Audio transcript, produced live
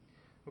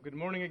Well, good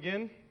morning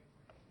again.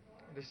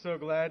 It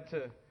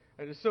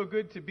is so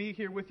good to be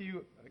here with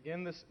you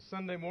again this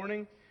Sunday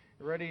morning,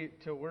 ready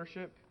to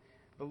worship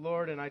the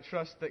Lord, and I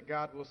trust that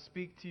God will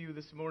speak to you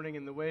this morning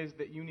in the ways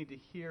that you need to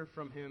hear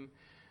from Him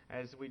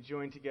as we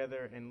join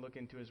together and look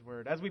into His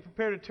Word. As we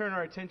prepare to turn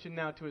our attention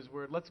now to His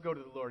Word, let's go to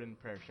the Lord in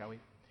prayer, shall we?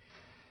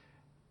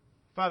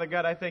 Father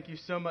God, I thank you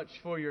so much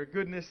for your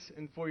goodness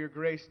and for your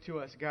grace to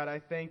us. God,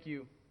 I thank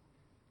you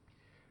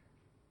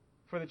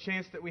for the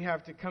chance that we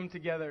have to come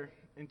together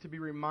and to be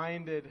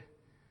reminded,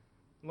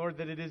 Lord,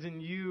 that it is in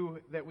you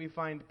that we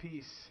find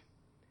peace.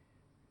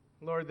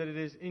 Lord, that it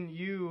is in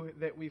you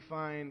that we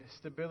find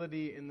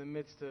stability in the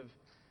midst of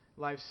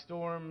life's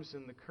storms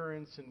and the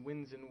currents and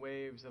winds and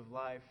waves of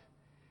life.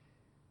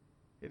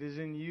 It is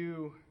in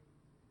you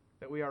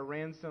that we are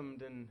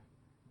ransomed and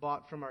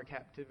bought from our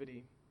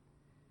captivity.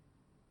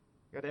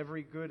 God,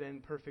 every good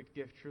and perfect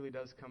gift truly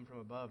does come from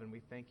above, and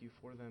we thank you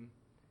for them.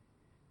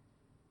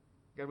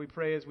 God, we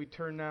pray as we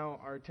turn now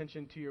our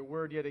attention to your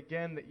word yet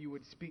again, that you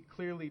would speak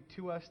clearly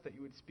to us, that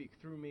you would speak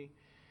through me.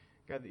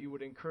 God, that you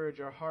would encourage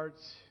our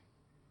hearts,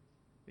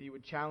 that you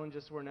would challenge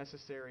us where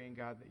necessary, and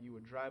God, that you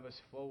would drive us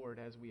forward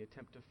as we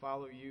attempt to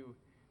follow you,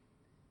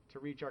 to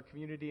reach our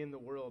community in the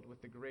world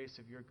with the grace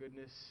of your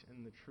goodness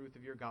and the truth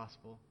of your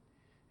gospel.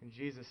 In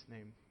Jesus'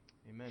 name,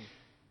 amen.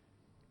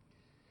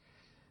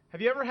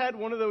 Have you ever had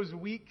one of those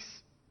weeks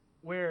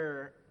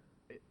where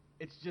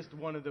it's just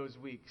one of those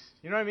weeks?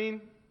 You know what I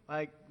mean?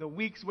 Like the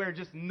weeks where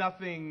just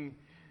nothing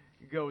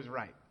goes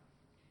right.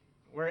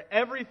 Where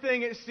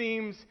everything, it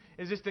seems,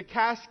 is just a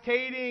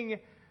cascading,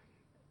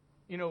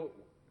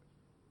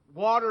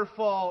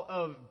 waterfall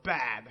of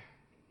bad.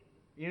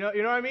 You know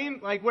what I mean?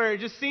 Like where it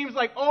just seems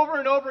like over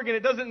and over again,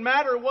 it doesn't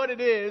matter what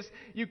it is,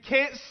 you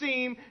can't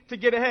seem to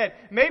get ahead.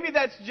 Maybe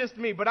that's just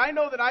me, but I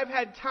know that I've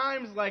had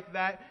times like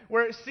that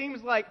where it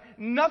seems like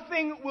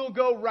nothing will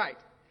go right.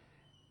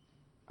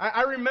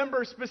 I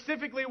remember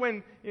specifically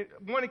when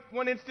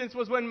one instance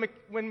was when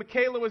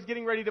Michaela was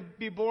getting ready to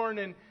be born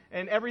and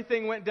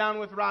everything went down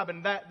with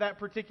Robin. That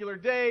particular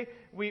day,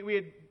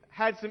 we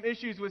had some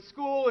issues with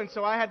school, and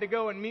so I had to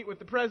go and meet with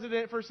the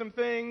president for some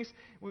things.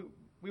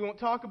 We won't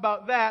talk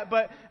about that,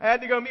 but I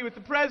had to go meet with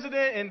the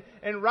president,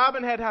 and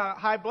Robin had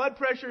high blood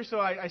pressure, so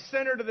I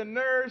sent her to the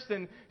nurse.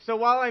 And so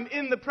while I'm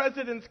in the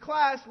president's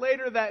class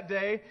later that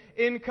day,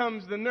 in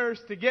comes the nurse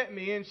to get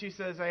me, and she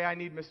says, "Hey, I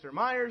need Mr.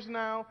 Myers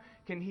now.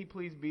 Can he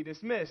please be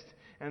dismissed?"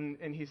 And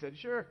he said,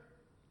 "Sure,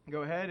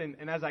 go ahead."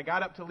 And as I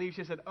got up to leave,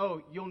 she said,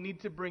 "Oh, you'll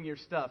need to bring your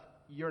stuff.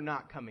 You're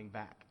not coming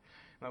back."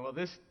 I'm like, well,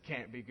 this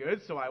can't be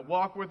good. So I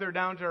walk with her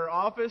down to her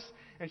office,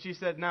 and she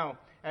said, "Now,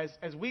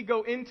 as we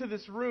go into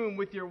this room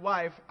with your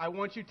wife, I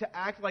want you to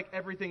act like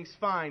everything's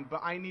fine,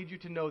 but I need you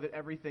to know that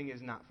everything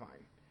is not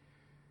fine."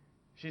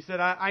 She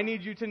said, I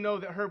need you to know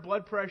that her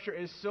blood pressure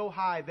is so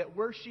high that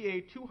were she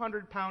a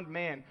 200-pound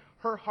man,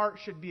 her heart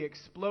should be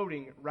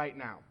exploding right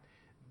now.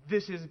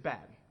 This is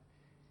bad.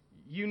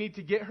 You need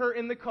to get her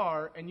in the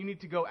car, and you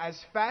need to go as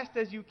fast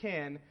as you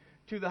can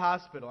to the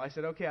hospital." I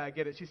said, "Okay, I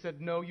get it." She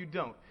said, "No, you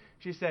don't."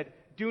 She said,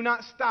 "Do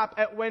not stop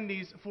at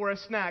Wendy's for a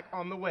snack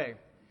on the way."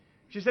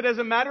 She said, "As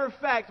a matter of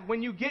fact,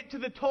 when you get to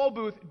the toll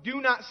booth, do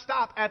not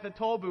stop at the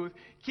toll booth.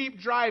 Keep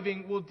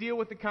driving. We'll deal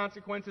with the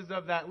consequences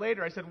of that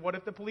later." I said, "What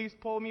if the police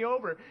pull me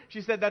over?"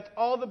 She said, "That's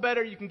all the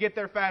better. You can get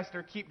there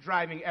faster. Keep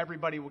driving.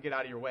 Everybody will get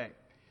out of your way."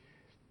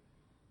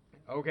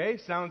 Okay,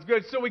 sounds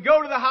good. So we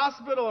go to the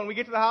hospital, and we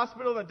get to the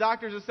hospital, and the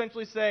doctors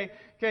essentially say,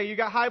 "Okay, you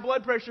got high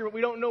blood pressure, but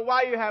we don't know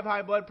why you have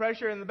high blood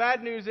pressure. And the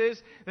bad news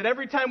is that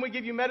every time we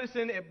give you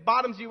medicine, it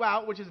bottoms you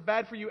out, which is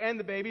bad for you and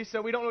the baby,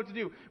 so we don't know what to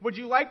do. Would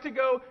you like to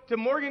go to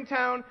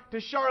Morgantown, to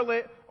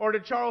Charlotte, or to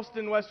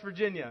Charleston, West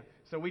Virginia?"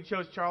 So we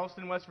chose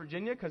Charleston, West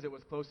Virginia, because it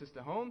was closest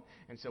to home.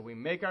 And so we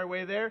make our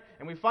way there,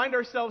 and we find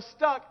ourselves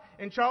stuck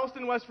in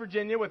Charleston, West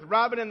Virginia, with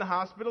Robin in the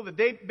hospital, the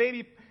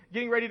baby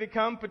getting ready to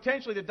come,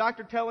 potentially the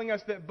doctor telling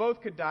us that both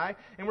could die,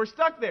 and we're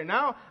stuck there.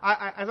 Now,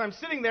 as I'm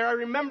sitting there, I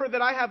remember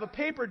that I have a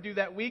paper due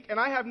that week, and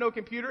I have no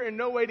computer and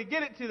no way to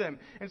get it to them.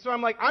 And so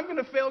I'm like, I'm going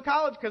to fail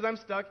college because I'm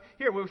stuck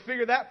here. We'll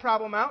figure that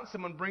problem out.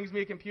 Someone brings me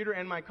a computer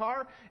and my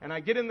car, and I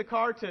get in the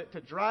car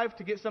to drive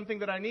to get something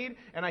that I need,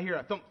 and I hear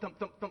a thump, thump,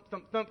 thump, thump,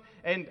 thump, thump,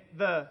 and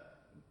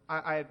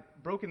I had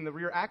broken the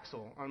rear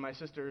axle on my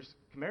sister's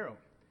Camaro.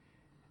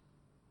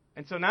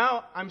 And so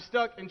now I'm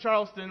stuck in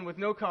Charleston with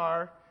no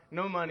car,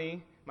 no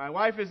money. My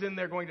wife is in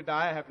there going to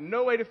die. I have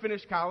no way to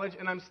finish college,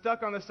 and I'm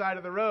stuck on the side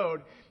of the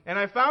road. And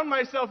I found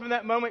myself in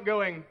that moment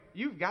going,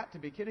 "You've got to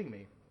be kidding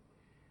me.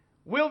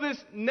 Will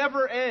this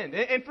never end?"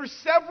 And for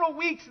several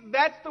weeks,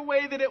 that's the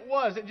way that it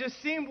was. It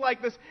just seemed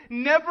like this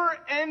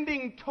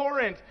never-ending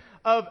torrent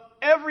of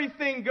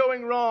everything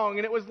going wrong.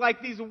 And it was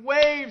like these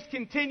waves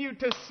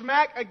continued to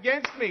smack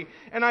against me.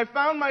 And I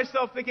found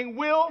myself thinking,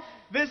 will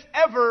this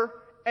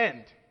ever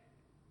end?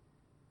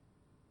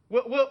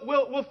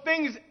 Will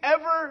things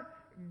ever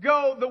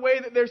go the way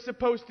that they're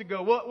supposed to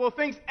go? Will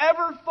things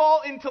ever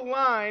fall into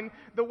line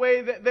the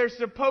way that they're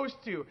supposed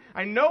to?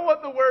 I know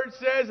what the Word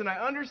says, and I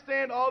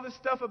understand all this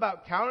stuff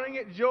about counting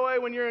it joy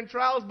when you're in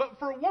trials, but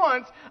for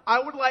once, I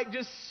would like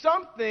just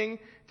something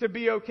to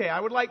be okay. I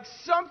would like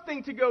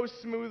something to go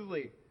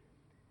smoothly.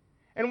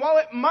 And while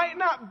it might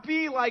not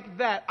be like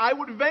that, I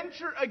would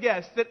venture a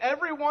guess that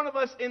every one of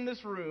us in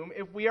this room,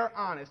 if we are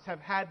honest, have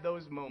had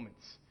those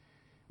moments.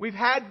 We've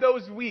had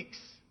those weeks.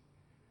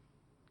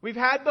 We've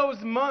had those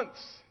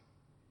months.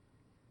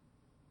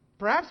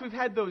 Perhaps we've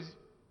had those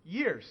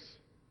years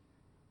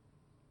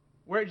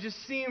where it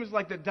just seems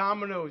like the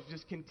dominoes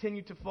just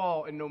continue to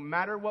fall, and no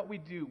matter what we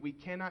do, we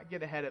cannot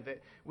get ahead of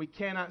it. We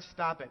cannot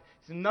stop it.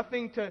 It's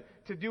nothing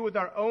to do with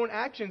our own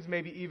actions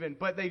maybe even,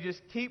 but they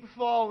just keep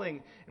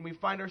falling, and we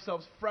find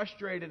ourselves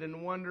frustrated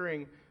and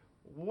wondering,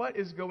 what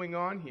is going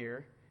on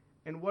here,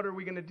 and what are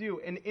we going to do?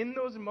 And in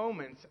those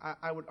moments,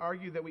 I would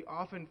argue that we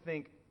often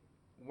think,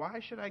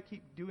 why should I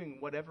keep doing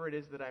whatever it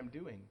is that I'm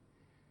doing?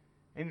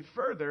 And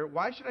further,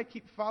 why should I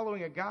keep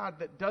following a God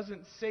that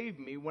doesn't save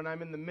me when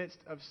I'm in the midst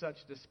of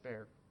such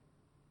despair?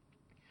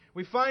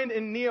 We find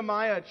in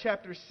Nehemiah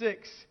chapter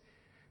 6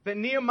 that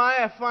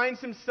Nehemiah finds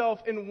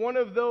himself in one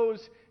of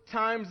those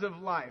times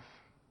of life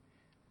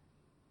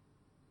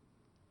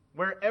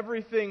where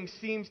everything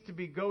seems to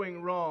be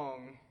going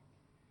wrong,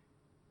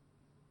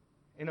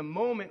 in a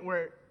moment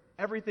where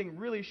everything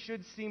really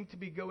should seem to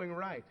be going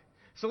right.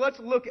 So let's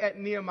look at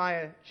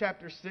Nehemiah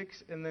chapter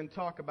 6 and then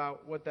talk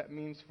about what that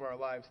means for our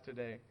lives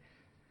today. It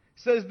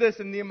says this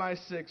in Nehemiah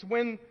 6,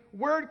 "When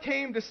word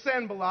came to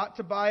Sanballat,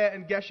 Tobiah,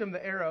 and Geshem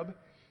the Arab,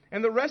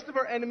 and the rest of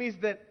our enemies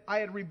that I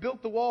had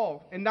rebuilt the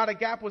wall, and not a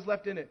gap was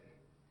left in it,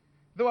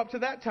 though up to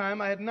that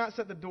time I had not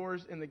set the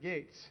doors and the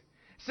gates.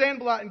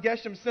 Sanballat and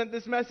Geshem sent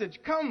this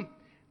message, 'Come,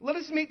 let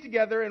us meet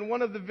together in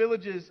one of the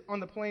villages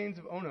on the plains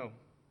of Ono.'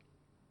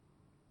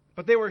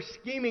 But they were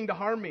scheming to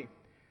harm me.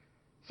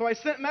 So I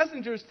sent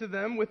messengers to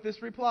them with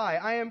this reply,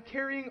 'I am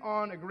carrying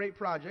on a great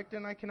project,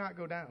 and I cannot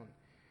go down.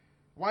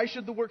 Why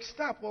should the work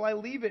stop while I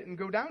leave it and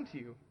go down to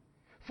you?'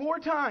 4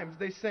 times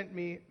they sent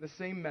me the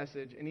same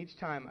message, and each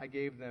time I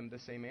gave them the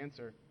same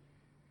answer.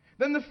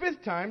 Then the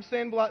 5th time,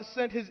 Sanballat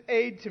sent his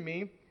aide to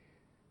me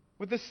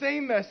with the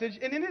same message,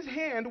 and in his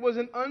hand was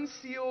an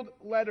unsealed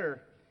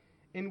letter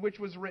in which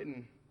was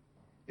written,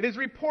 'It is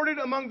reported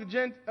among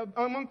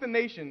the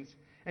nations,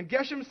 and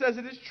Geshem says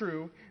it is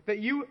true, that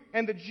you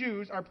and the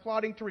Jews are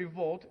plotting to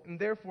revolt, and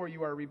therefore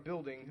you are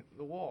rebuilding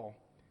the wall.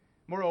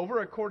 Moreover,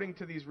 according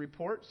to these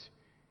reports,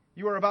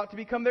 you are about to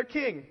become their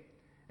king,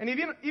 and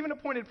even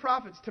appointed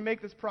prophets to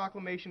make this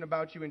proclamation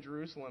about you in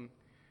Jerusalem.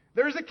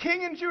 There is a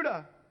king in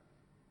Judah.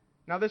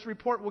 Now this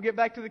report will get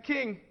back to the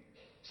king,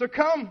 so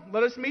come,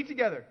 let us meet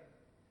together.'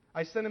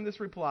 I sent him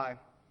this reply,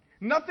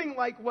 'Nothing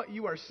like what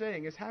you are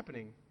saying is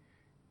happening.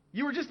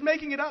 You are just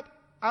making it up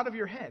out of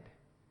your head.'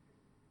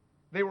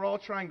 They were all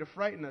trying to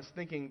frighten us,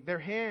 thinking their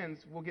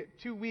hands will get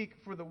too weak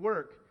for the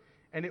work,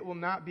 and it will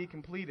not be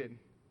completed.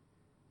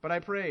 But I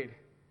prayed,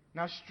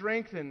 'Now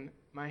strengthen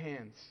my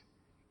hands.'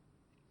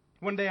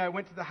 One day I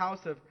went to the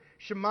house of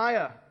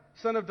Shemaiah,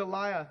 son of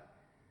Delaiah,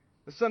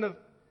 the son of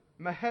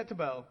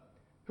Mehetabel,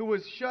 who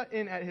was shut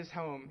in at his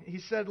home. He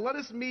said, 'Let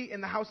us meet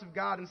in the house of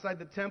God inside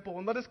the temple,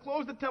 and let us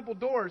close the temple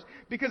doors,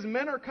 because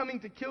men are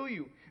coming to kill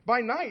you. By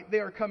night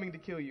they are coming to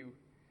kill you.'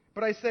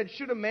 But I said,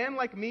 'Should a man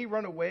like me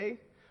run away?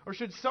 Or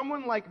should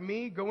someone like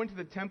me go into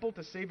the temple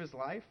to save his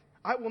life?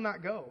 I will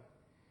not go.'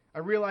 I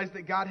realized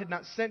that God had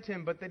not sent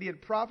him, but that he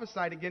had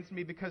prophesied against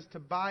me because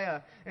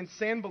Tobiah and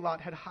Sanballat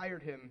had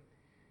hired him.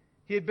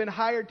 He had been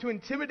hired to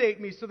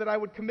intimidate me so that I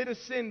would commit a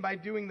sin by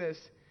doing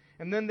this,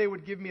 and then they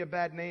would give me a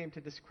bad name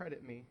to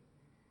discredit me.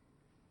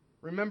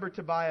 Remember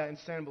Tobiah and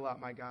Sanballat,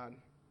 my God,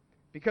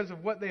 because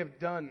of what they have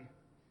done.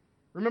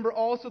 Remember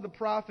also the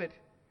prophet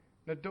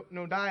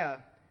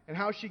Noadiah, and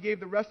how she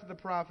and the rest of the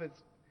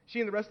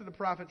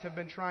prophets have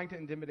been trying to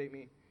intimidate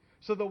me.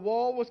 So the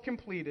wall was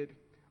completed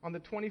on the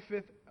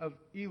 25th of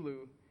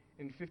Elul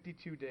in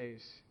 52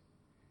 days.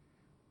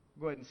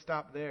 Go ahead and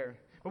stop there.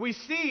 But we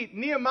see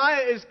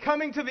Nehemiah is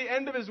coming to the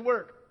end of his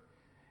work.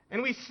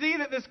 And we see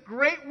that this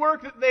great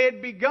work that they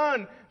had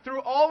begun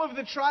through all of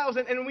the trials,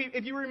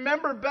 if you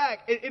remember back,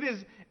 it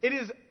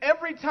is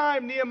every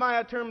time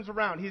Nehemiah turns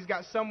around, he's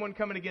got someone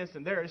coming against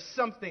him. There is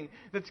something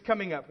that's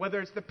coming up. Whether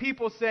it's the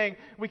people saying,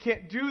 'We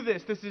can't do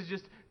this, this is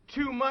just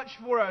too much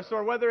for us,'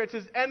 or whether it's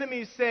his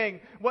enemies saying,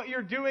 'What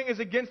you're doing is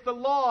against the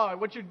law,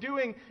 what you're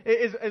doing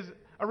is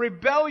a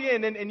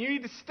rebellion, and you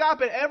need to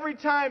stop it.' Every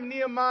time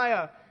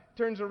Nehemiah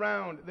turns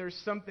around, there's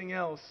something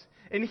else.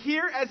 And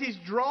here, as he's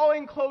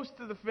drawing close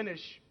to the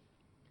finish,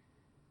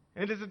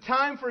 and it is a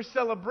time for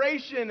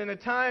celebration and a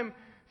time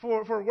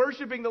for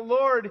worshiping the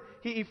Lord,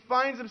 he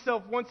finds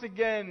himself once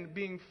again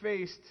being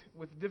faced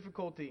with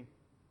difficulty,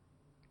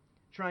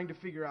 trying to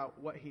figure out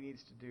what he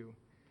needs to do.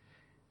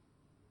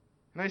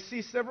 And I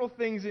see several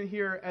things in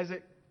here as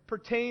it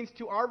pertains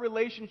to our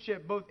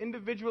relationship, both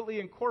individually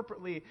and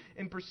corporately,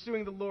 in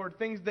pursuing the Lord.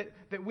 Things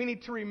that we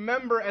need to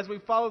remember as we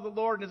follow the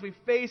Lord and as we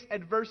face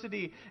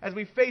adversity, as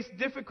we face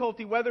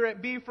difficulty, whether it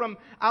be from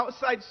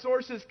outside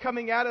sources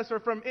coming at us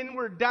or from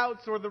inward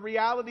doubts or the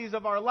realities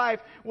of our life.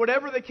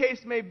 Whatever the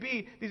case may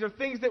be, these are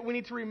things that we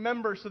need to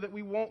remember so that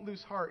we won't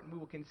lose heart and we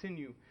will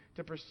continue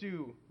to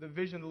pursue the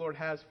vision the Lord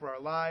has for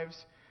our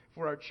lives,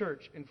 for our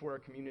church, and for our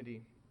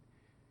community.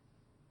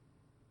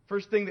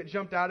 First thing that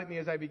jumped out at me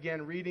as I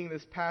began reading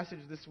this passage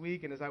this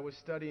week and as I was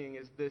studying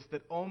is this,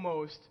 that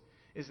almost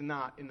is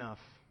not enough.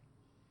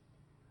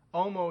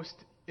 Almost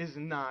is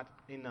not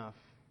enough.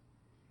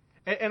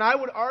 And I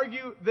would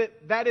argue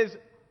that that is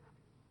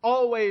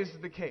always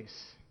the case.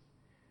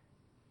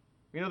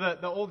 You know,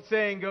 the old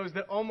saying goes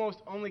that almost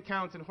only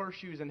counts in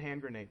horseshoes and hand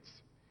grenades.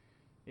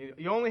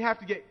 You only have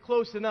to get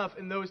close enough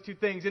in those two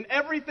things. And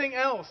everything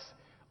else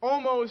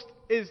almost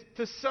is,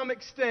 to some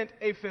extent,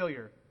 a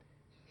failure.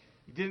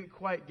 You didn't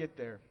quite get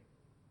there.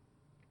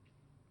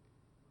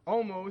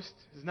 Almost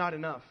is not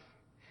enough.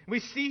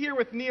 We see here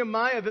with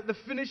Nehemiah that the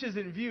finish is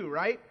in view,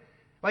 right?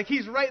 Like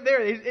he's right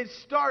there. It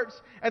starts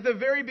at the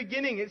very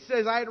beginning. It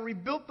says, I had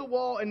rebuilt the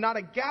wall and not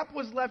a gap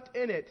was left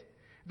in it.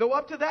 Though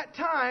up to that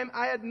time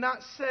I had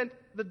not sent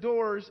the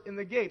doors in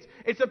the gates.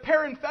 It's a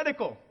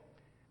parenthetical,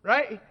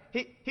 right?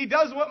 He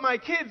does what my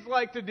kids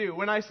like to do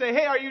when I say,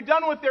 hey, are you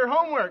done with their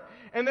homework?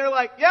 And they're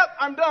like, yep,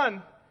 I'm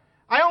done.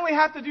 I only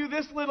have to do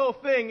this little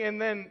thing,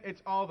 and then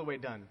it's all the way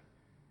done.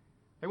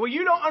 Well,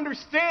 you don't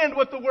understand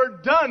what the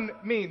word done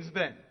means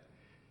then.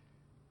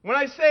 When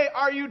I say,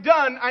 are you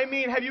done, I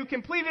mean, have you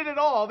completed it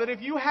all? That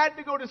if you had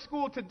to go to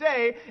school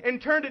today and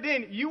turned it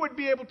in, you would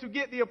be able to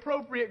get the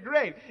appropriate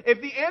grade.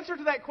 If the answer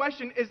to that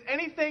question is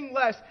anything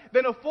less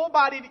than a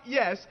full-bodied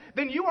yes,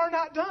 then you are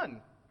not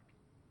done.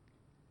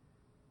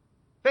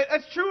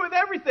 That's true with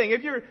everything.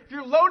 If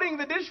you're loading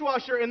the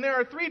dishwasher and there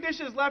are 3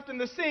 dishes left in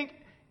the sink,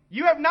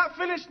 you have not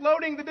finished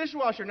loading the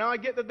dishwasher. Now I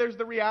get that there's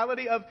the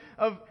reality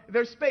of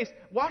their space.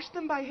 Wash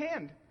them by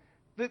hand.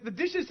 The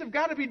dishes have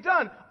got to be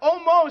done.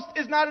 Almost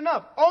is not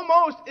enough.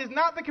 Almost is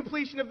not the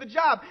completion of the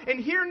job. And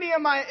here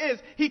Nehemiah is.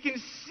 He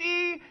can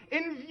see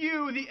in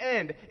view the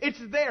end. It's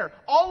there.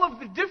 All of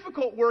the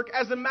difficult work,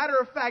 as a matter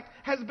of fact,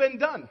 has been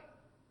done.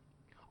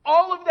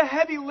 All of the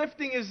heavy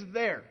lifting is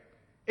there.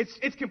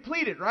 It's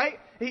completed, right?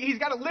 He's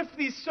got to lift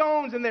these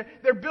stones, and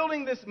they're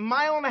building this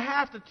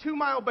 1.5 to 2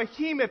 mile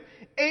behemoth,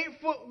 8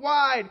 foot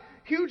wide,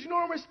 huge,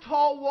 enormous,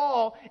 tall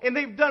wall, and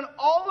they've done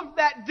all of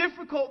that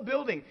difficult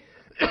building.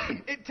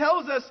 It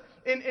tells us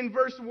in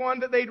verse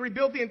 1 that they'd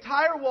rebuilt the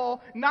entire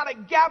wall, not a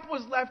gap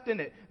was left in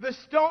it. The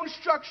stone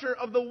structure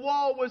of the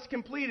wall was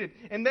completed.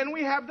 And then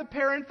we have the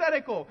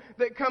parenthetical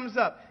that comes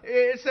up.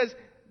 It says,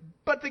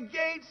 but the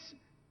gates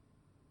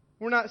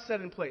were not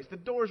set in place. The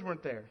doors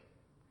weren't there.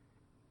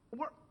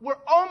 We're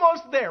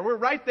almost there. We're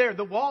right there.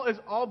 The wall is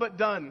all but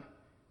done.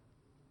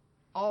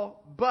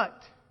 All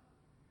but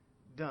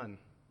done.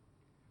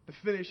 The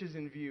finish is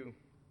in view.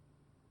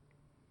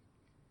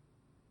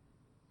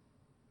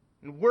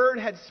 And word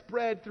had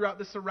spread throughout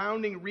the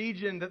surrounding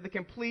region that the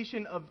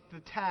completion of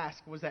the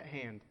task was at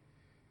hand.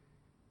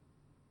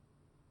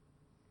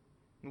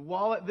 And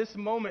while at this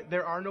moment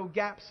there are no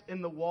gaps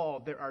in the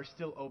wall, there are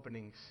still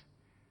openings.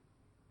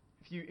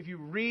 If you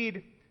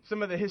read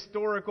some of the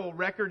historical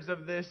records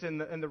of this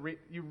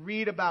you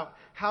read about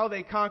how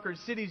they conquered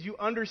cities, you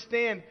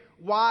understand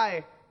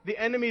why the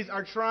enemies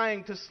are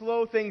trying to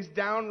slow things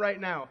down right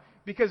now.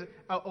 Because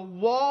a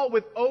wall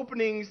with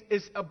openings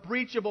is a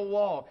breachable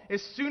wall.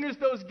 As soon as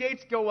those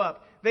gates go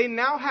up, they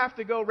now have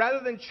to go, rather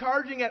than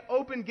charging at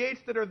open gates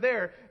that are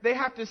there, they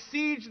have to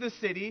siege the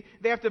city,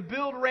 they have to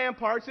build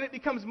ramparts, and it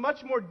becomes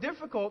much more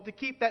difficult to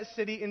keep that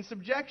city in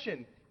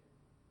subjection.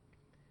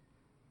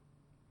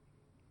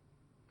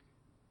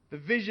 The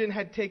vision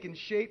had taken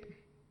shape,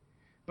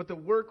 but the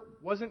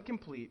work wasn't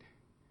complete,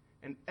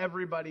 and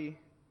everybody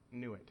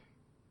knew it.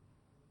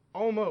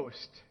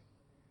 Almost,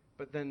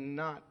 but then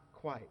not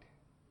quite.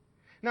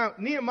 Now,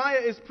 Nehemiah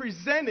is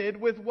presented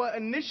with what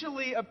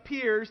initially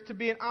appears to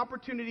be an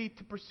opportunity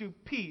to pursue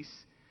peace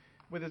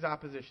with his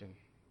opposition.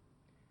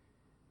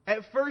 At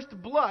first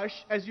blush,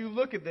 as you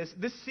look at this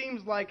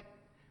seems like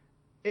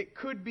it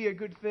could be a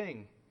good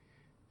thing.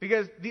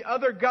 Because the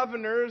other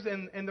governors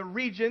and the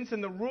regents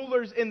and the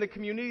rulers in the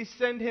community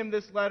send him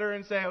this letter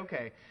and say,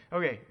 okay,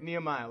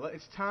 Nehemiah,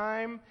 it's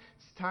time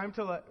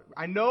to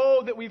I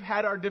know that we've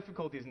had our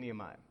difficulties,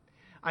 Nehemiah.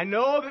 I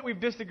know that we've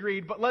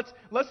disagreed, but let's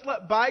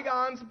let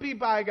bygones be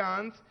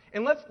bygones,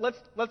 and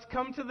let's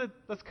come to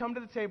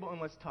the table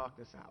and let's talk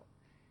this out.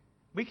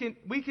 We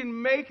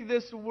can make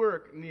this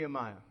work,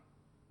 Nehemiah.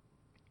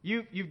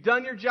 You've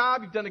done your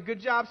job, you've done a good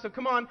job, so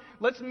come on,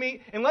 let's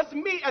meet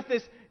at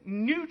this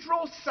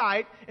neutral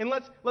site, and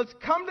let's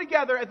come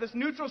together at this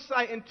neutral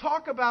site and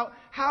talk about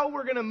how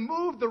we're going to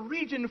move the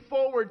region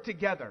forward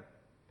together.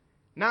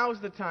 Now is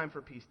the time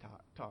for peace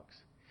talks.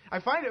 I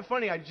find it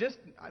funny, this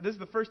is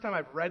the first time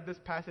I've read this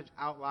passage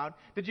out loud.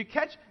 Did you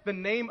catch the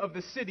name of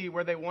the city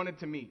where they wanted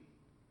to meet?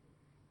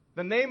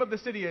 The name of the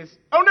city is,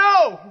 oh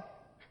no!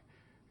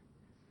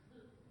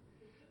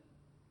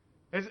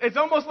 It's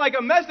almost like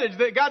a message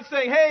that God's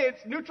saying, hey, it's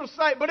neutral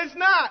site, but it's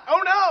not.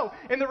 Oh no!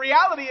 And the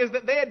reality is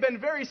that they had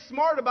been very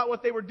smart about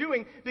what they were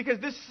doing, because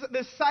this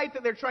site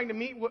that they're trying to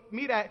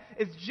meet at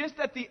is just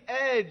at the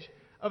edge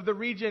of the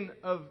region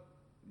of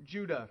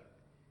Judah.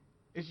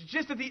 It's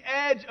just at the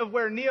edge of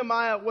where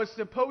Nehemiah was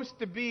supposed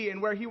to be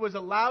and where he was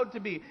allowed to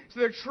be. So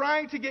they're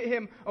trying to get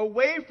him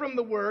away from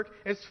the work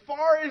as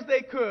far as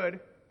they could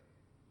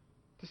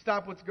to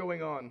stop what's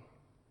going on.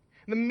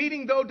 The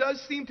meeting, though,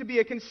 does seem to be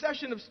a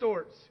concession of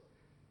sorts.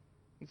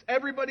 It's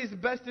everybody's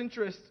best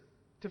interest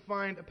to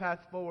find a path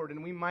forward,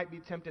 and we might be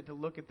tempted to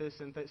look at this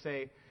and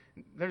say,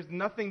 there's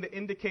nothing that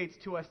indicates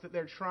to us that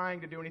they're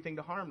trying to do anything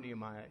to harm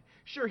Nehemiah.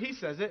 Sure, he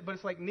says it, but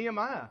it's like,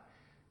 Nehemiah,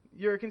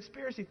 you're a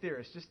conspiracy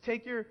theorist. Just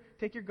take your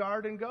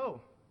guard and go.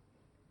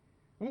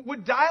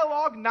 Would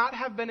dialogue not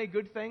have been a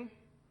good thing?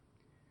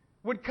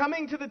 Would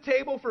coming to the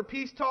table for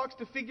peace talks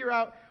to figure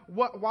out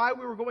why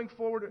we were going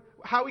forward,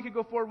 how we could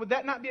go forward, would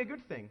that not be a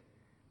good thing?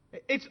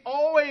 It's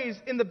always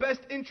in the best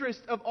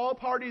interest of all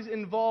parties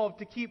involved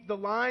to keep the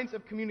lines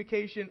of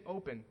communication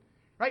open.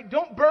 Right?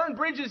 Don't burn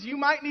bridges you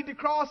might need to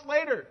cross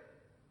later.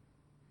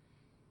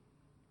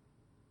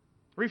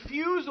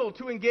 Refusal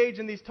to engage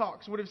in these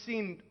talks would have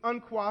seemed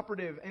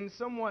uncooperative and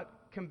somewhat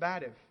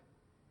combative.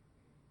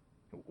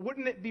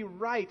 Wouldn't it be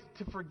right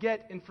to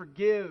forget and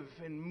forgive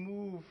and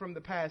move from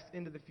the past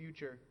into the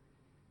future?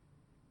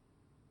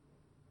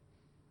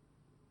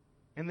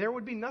 And there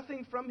would be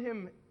nothing from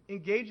him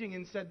engaging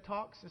in said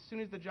talks as soon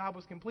as the job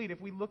was complete. If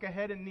we look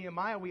ahead in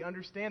Nehemiah, we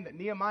understand that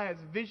Nehemiah's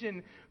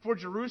vision for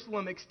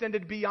Jerusalem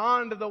extended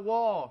beyond the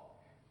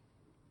wall.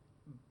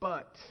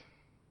 But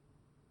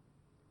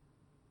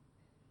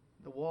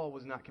the wall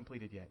was not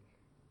completed yet.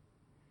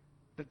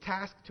 The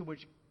task to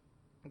which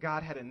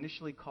God had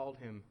initially called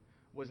him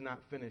was not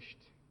finished.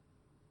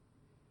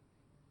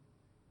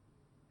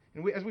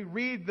 And as we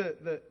read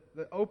the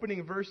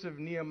opening verse of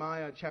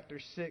Nehemiah chapter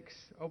 6,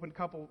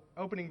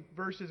 opening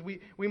verses,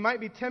 we might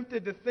be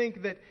tempted to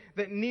think that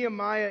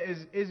Nehemiah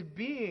is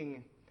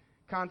being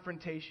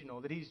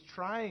confrontational, that he's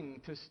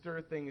trying to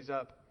stir things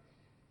up.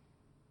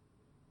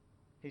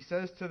 He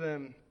says to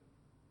them,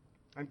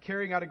 I'm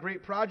carrying out a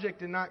great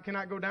project and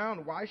cannot go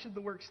down. Why should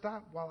the work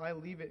stop while I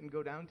leave it and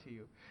go down to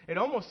you? It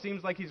almost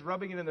seems like he's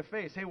rubbing it in their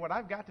face. Hey, what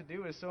I've got to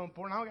do is so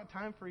important. I don't got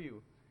time for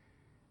you.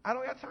 I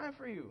don't got time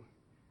for you.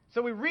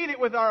 So we read it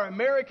with our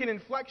American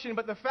inflection,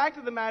 but the fact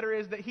of the matter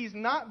is that he's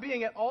not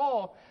at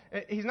all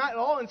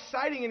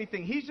inciting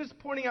anything. He's just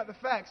pointing out the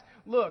facts.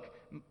 Look,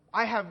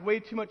 I have way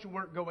too much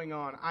work going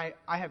on. I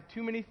have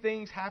too many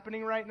things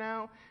happening right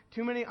now.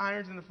 Too many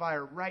irons in the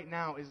fire. Right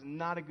now is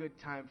not a good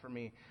time for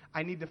me.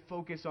 I need to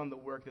focus on the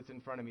work that's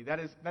in front of me.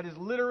 That is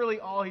literally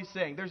all he's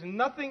saying. There's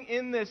nothing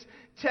in this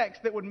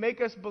text that would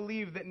make us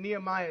believe that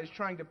Nehemiah is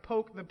trying to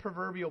poke the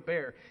proverbial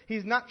bear.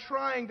 He's not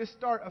trying to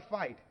start a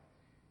fight.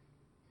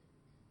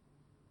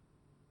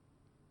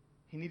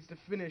 He needs to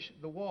finish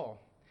the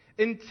wall.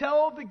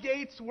 Until the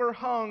gates were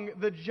hung,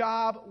 the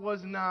job was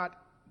not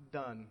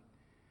done.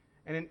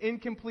 And an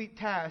incomplete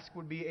task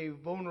would be a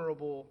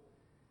vulnerable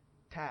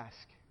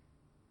task.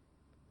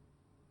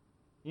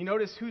 You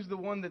notice who's the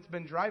one that's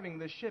been driving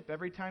this ship.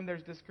 Every time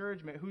there's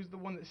discouragement, who's the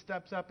one that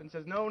steps up and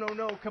says, no,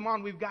 come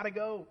on, we've got to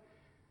go.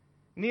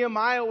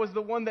 Nehemiah was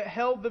the one that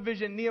held the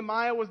vision.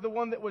 Nehemiah was the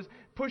one that was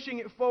pushing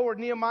it forward.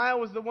 Nehemiah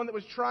was the one that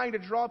was trying to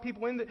draw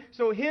people in.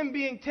 So him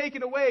being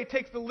taken away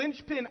takes the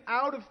linchpin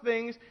out of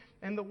things,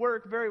 and the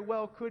work very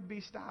well could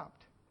be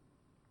stopped,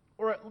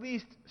 or at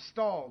least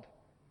stalled.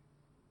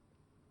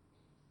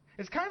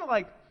 It's kind of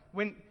like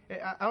when,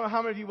 I don't know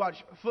how many of you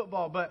watch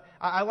football, but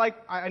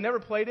I never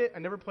played it. I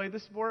never played the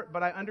sport,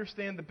 but I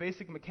understand the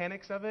basic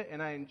mechanics of it,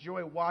 and I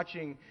enjoy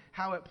watching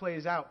how it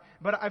plays out.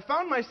 But I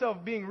found myself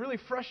being really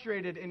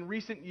frustrated in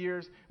recent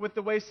years with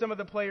the way some of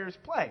the players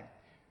play.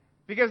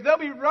 Because they'll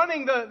be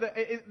running,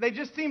 they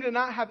just seem to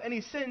not have any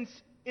sense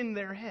in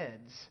their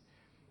heads.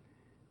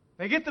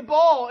 They get the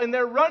ball, and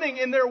they're running,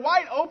 and they're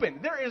wide open.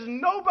 There is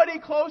nobody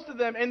close to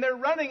them, and they're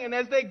running, and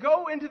as they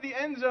go into the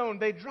end zone,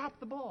 they drop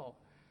the ball.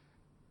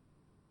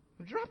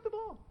 Drop the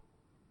ball.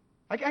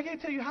 I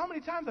can't tell you how many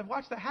times I've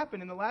watched that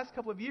happen in the last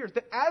couple of years.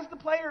 That as the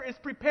player is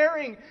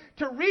preparing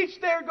to reach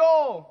their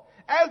goal,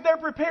 as they're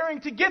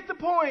preparing to get the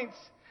points,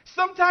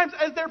 sometimes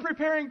as they're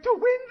preparing to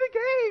win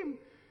the game,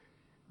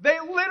 they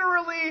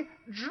literally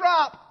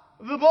drop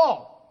the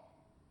ball.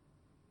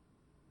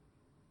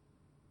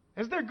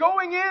 As they're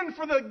going in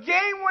for the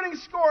game-winning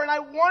score, and I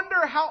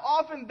wonder how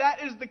often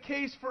that is the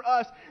case for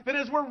us, that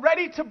as we're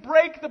ready to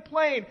break the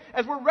plane,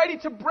 as we're ready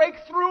to break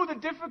through the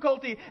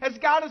difficulty, as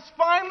God is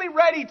finally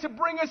ready to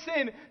bring us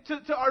in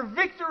to our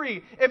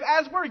victory, if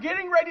as we're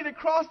getting ready to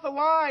cross the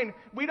line,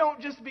 we don't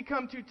just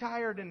become too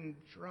tired and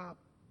drop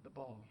the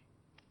ball.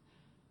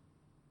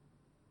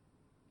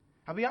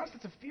 I'll be honest,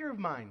 it's a fear of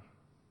mine.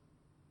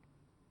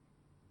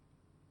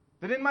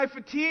 That in my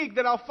fatigue,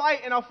 that I'll fight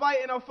and I'll fight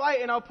and I'll fight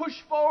and I'll push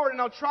forward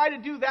and I'll try to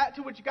do that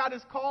to which God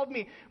has called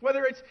me.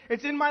 Whether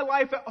it's in my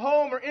life at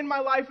home or in my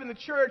life in the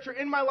church or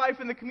in my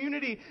life in the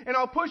community. And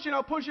I'll push and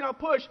I'll push and I'll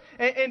push.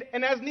 And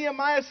as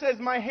Nehemiah says,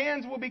 my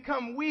hands will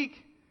become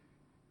weak.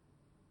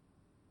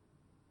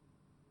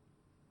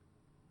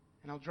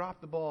 and I'll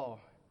drop the ball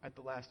at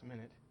the last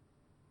minute.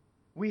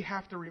 We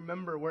have to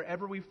remember,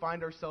 wherever we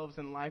find ourselves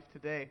in life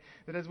today,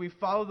 that as we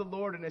follow the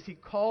Lord and as He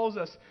calls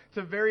us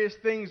to various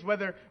things,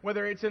 whether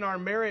it's in our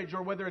marriage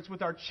or whether it's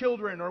with our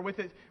children or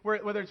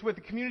whether it's with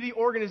the community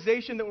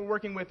organization that we're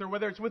working with or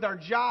whether it's with our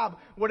job,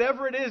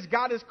 whatever it is,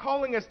 God is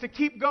calling us to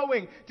keep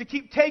going, to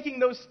keep taking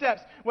those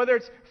steps, whether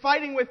it's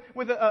fighting with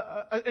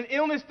an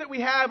illness that we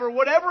have or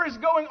whatever is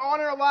going on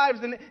in our lives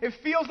and it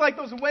feels like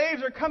those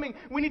waves are coming.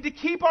 We need to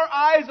keep our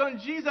eyes on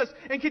Jesus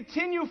and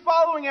continue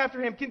following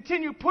after Him,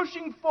 continue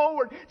pushing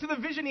forward to the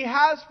vision He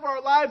has for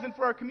our lives and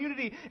for our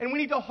community. And we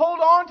need to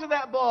hold on to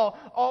that ball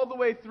all the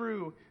way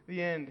through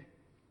the end.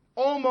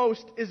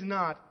 Almost is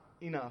not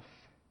enough.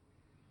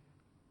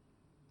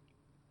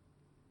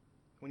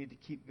 We need to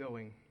keep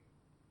going.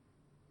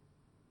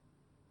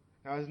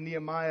 Now, as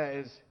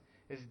Nehemiah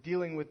is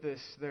dealing with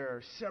this, there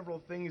are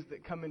several things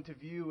that come into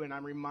view, and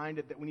I'm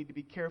reminded that we need to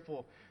be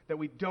careful that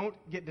we don't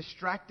get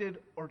distracted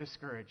or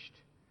discouraged.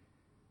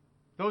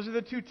 Those are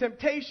the two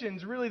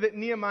temptations, really, that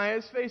Nehemiah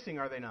is facing,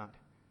 are they not?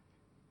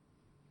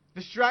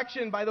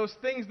 Distraction by those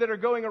things that are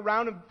going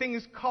around him,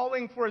 things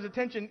calling for his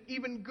attention,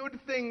 even good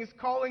things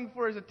calling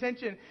for his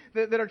attention,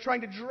 that are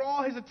trying to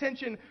draw his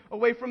attention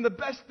away from the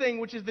best thing,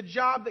 which is the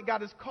job that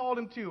God has called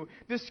him to.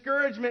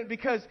 Discouragement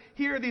because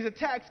here these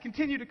attacks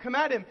continue to come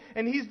at him,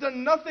 and he's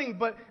done nothing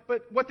but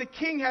what the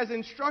king has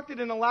instructed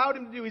and allowed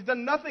him to do. He's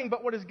done nothing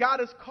but what God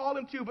has called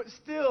him to, but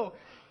still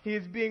he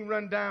is being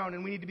run down,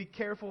 and we need to be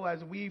careful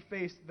as we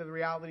face the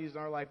realities in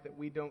our life that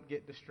we don't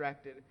get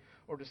distracted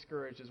or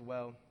discouraged as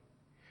well.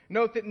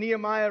 Note that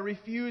Nehemiah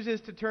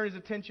refuses to turn his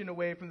attention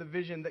away from the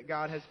vision that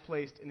God has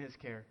placed in his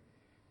care.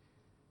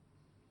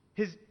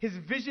 His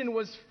vision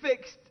was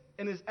fixed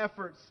and his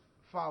efforts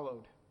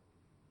followed.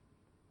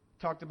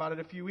 Talked about it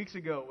a few weeks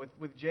ago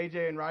with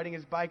JJ and riding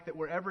his bike, that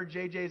wherever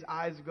JJ's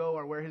eyes go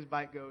are where his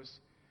bike goes.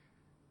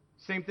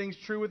 Same thing's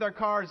true with our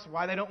cars.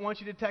 Why they don't want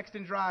you to text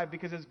and drive,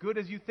 because as good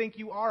as you think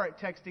you are at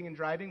texting and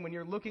driving, when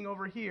you're looking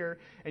over here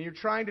and you're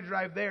trying to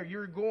drive there,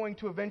 you're going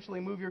to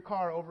eventually move your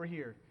car over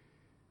here.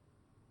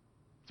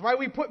 That's why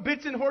we put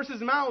bits in horses'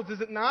 mouths, is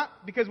it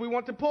not? Because we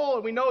want to pull,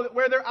 and we know that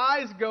where their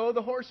eyes go,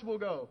 the horse will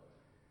go.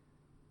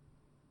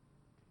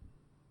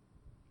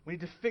 We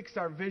need to fix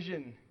our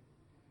vision,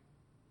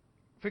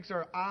 fix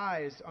our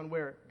eyes on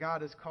where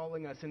God is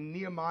calling us. And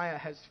Nehemiah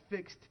has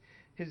fixed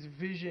his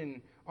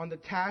vision on the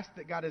task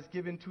that God has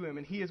given to him,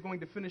 and he is going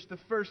to finish the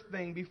first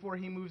thing before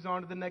he moves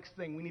on to the next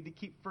thing. We need to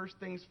keep first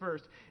things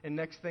first and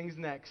next things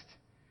next.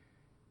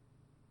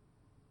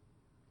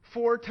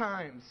 4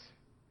 times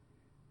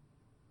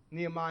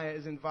Nehemiah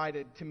is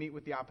invited to meet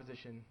with the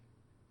opposition.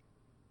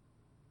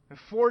 And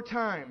 4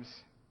 times,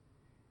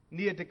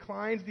 Nehemiah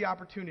declines the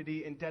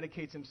opportunity and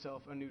dedicates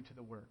himself anew to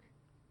the work.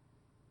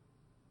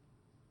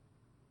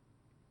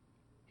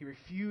 He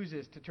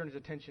refuses to turn his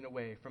attention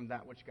away from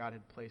that which God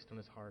had placed on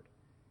his heart.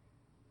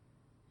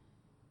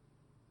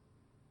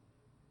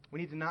 We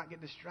need to not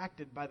get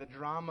distracted by the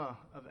drama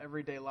of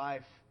everyday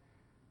life,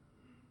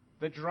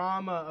 the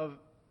drama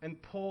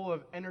and pull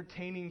of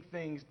entertaining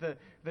things,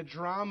 the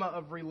drama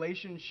of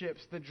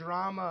relationships, the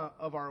drama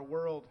of our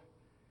world.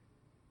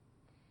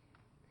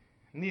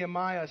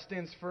 Nehemiah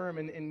stands firm,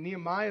 and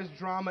Nehemiah's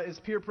drama is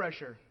peer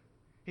pressure.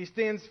 He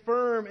stands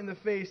firm in the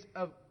face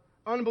of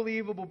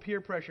unbelievable peer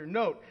pressure.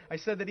 Note, I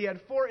said that he had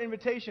 4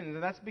 invitations,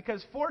 and that's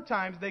because 4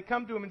 times they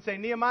come to him and say,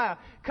 Nehemiah,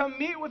 come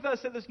meet with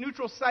us at this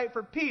neutral site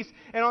for peace.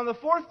 And on the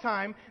 4th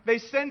time, they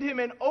send him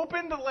an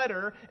opened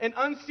letter, an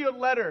unsealed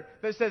letter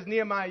that says,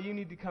 Nehemiah, you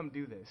need to come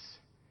do this.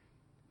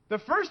 The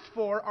first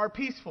 4 are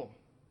peaceful,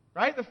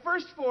 right? The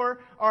first 4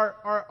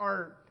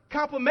 are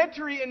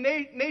complementary in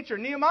nature.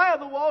 Nehemiah,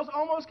 the wall's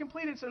almost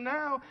completed, so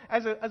now,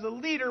 as a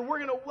leader, we're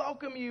going to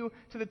welcome you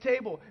to the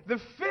table.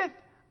 The 5th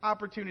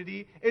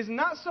opportunity is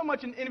not so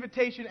much an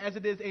invitation as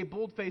it is a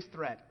bold-faced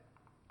threat.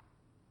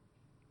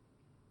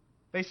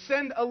 They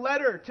send a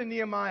letter to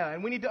Nehemiah,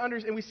 and we need to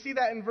understand, and we see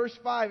that in verse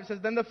 5. It says,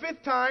 Then the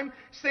 5th time,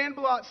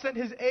 Sanballat sent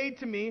his aide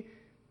to me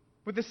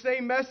with the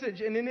same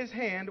message, and in his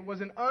hand was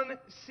an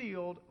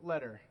unsealed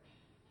letter.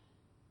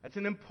 That's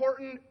an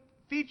important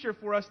feature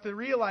for us to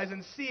realize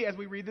and see as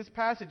we read this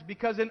passage,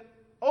 because an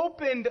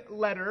opened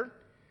letter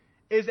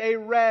is a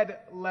red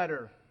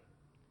letter.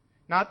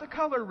 Not the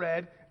color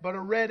red, but a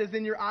red as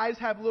in your eyes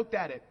have looked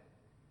at it.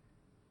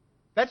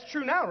 That's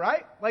true now,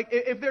 right? Like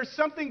if there's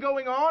something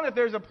going on, if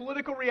there's a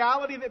political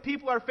reality that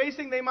people are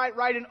facing, they might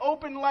write an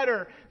open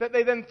letter that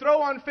they then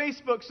throw on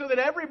Facebook so that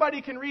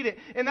everybody can read it.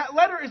 And that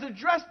letter is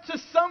addressed to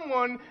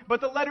someone, but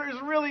the letter is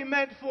really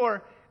meant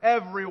for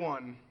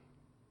everyone.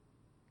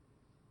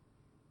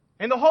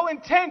 And the whole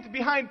intent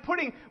behind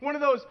putting one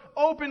of those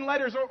open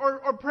letters,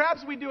 or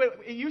perhaps we do it,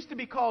 it used to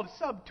be called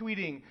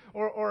subtweeting,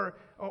 or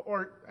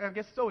I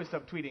guess it's always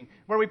subtweeting,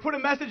 where we put a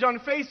message on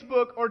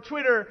Facebook or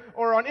Twitter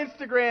or on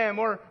Instagram,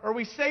 or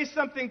we say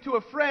something to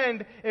a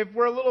friend if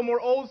we're a little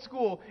more old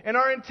school. And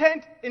our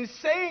intent in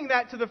saying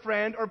that to the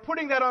friend or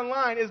putting that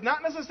online is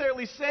not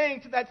necessarily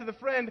saying that to the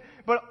friend,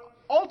 but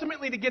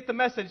ultimately to get the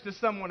message to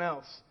someone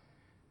else.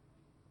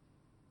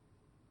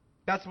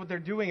 That's what they're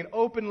doing. An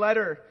open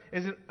letter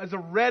is a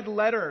red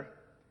letter.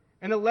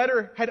 And the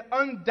letter had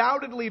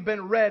undoubtedly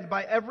been read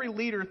by every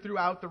leader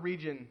throughout the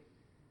region.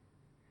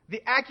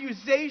 The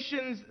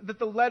accusations that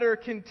the letter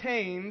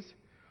contains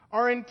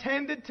are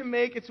intended to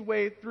make its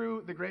way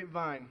through the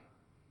grapevine.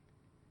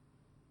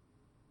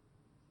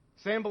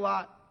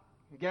 Sanballat,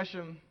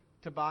 Geshem,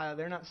 Tobiah,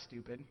 they're not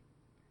stupid.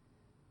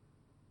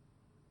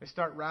 They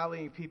start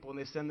rallying people and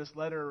they send this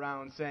letter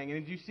around saying,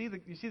 and you see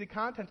the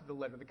content of the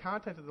letter. The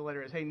content of the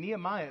letter is, hey,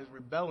 Nehemiah is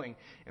rebelling,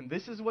 and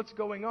this is what's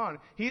going on.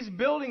 He's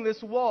building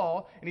this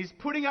wall, and he's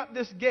putting up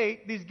these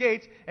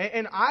gates,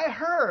 and I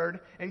heard,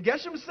 and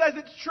Geshem says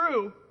it's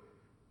true.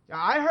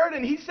 I heard,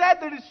 and he said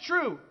that it's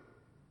true.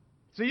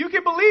 So you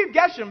can believe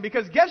Geshem,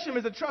 because Geshem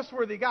is a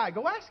trustworthy guy.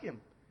 Go ask him.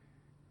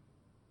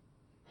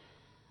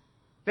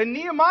 Then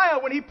Nehemiah,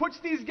 when he puts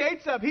these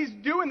gates up, he's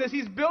doing this.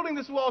 He's building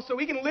this wall so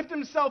he can lift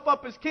himself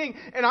up as king.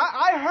 And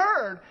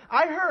I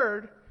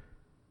heard,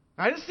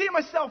 I didn't see it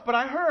myself, but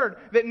I heard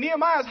that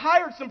Nehemiah's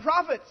hired some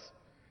prophets.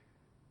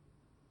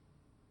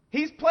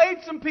 He's played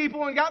some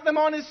people and got them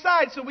on his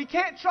side, so we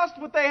can't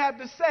trust what they have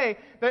to say.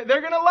 They're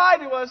going to lie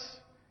to us.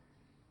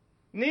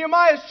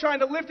 Nehemiah's trying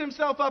to lift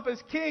himself up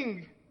as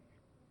king.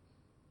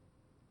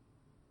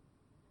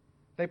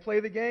 They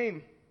play the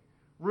game.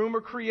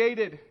 Rumor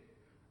created.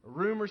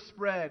 Rumor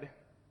spread.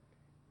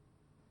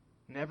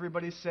 And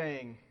everybody's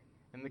saying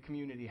in the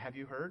community, have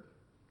you heard?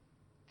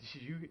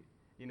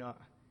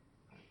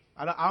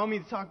 I don't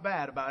mean to talk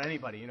bad about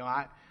anybody.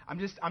 I'm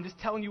just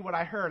telling you what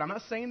I heard. I'm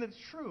not saying that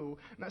it's true.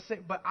 I'm not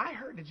saying, but I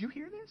heard. Did you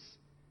hear this?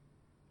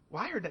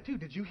 Well, I heard that too.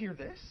 Did you hear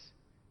this?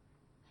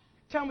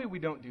 Tell me we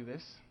don't do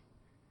this.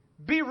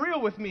 Be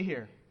real with me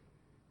here.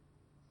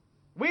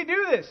 We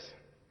do this.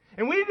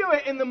 And we do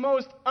it in the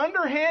most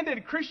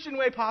underhanded Christian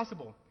way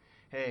possible.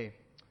 Hey,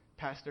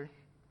 Pastor,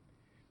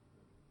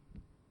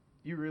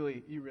 you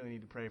really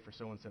need to pray for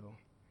so-and-so.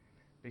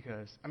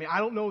 Because, I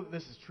don't know that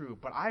this is true,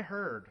 but I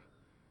heard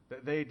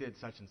that they did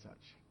such and such.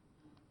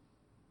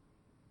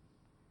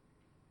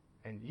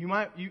 And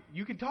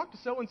you can talk to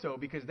so-and-so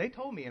because they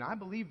told me and I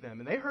believe them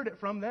and they heard it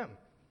from them.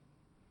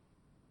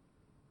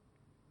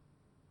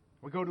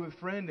 We go to a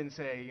friend and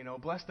say,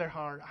 bless their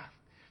heart.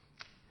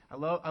 I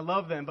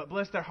love them, but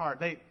bless their heart.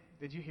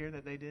 Did you hear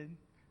that they did?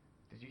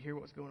 Did you hear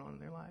what's going on in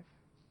their life?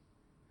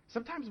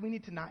 Sometimes we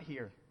need to not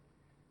hear.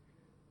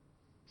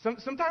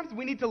 Sometimes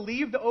we need to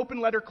leave the open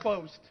letter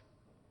closed.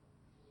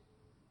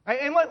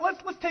 And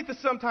let's take the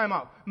sometime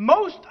out.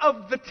 Most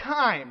of the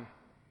time,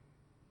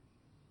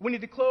 we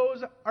need to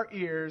close our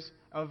ears,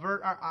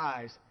 avert our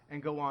eyes,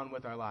 and go on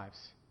with our lives.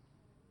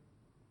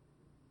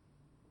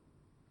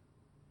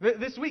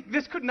 This week,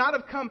 this could not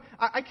have come,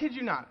 I kid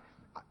you not.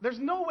 There's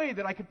no way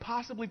that I could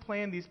possibly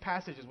plan these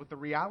passages with the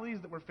realities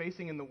that we're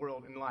facing in the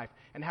world, in life,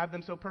 and have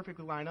them so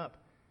perfectly line up.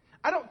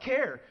 I don't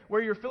care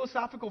where your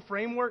philosophical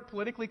framework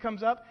politically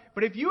comes up,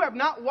 but if you have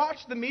not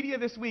watched the media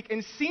this week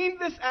and seen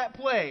this at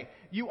play,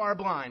 you are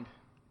blind.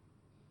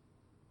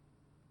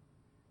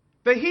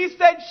 The he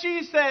said,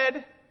 she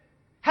said,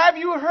 have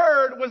you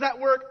heard was at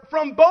work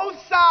from both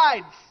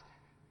sides.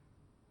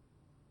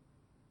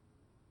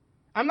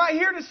 I'm not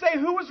here to say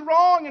who was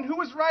wrong and who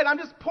was right. I'm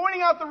just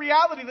pointing out the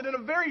reality that in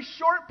a very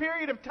short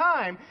period of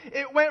time,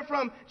 it went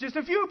from just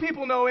a few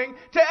people knowing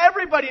to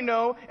everybody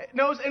knows,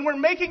 and we're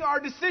making our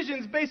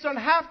decisions based on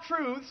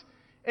half-truths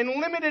and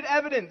limited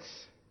evidence.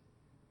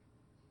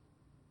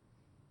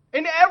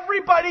 And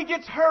everybody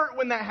gets hurt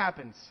when that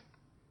happens.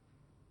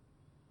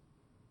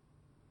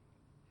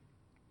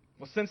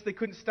 Well, since they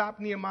couldn't stop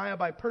Nehemiah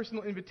by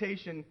personal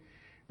invitation,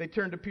 they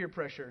turned to peer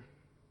pressure.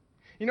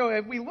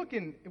 If we look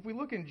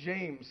in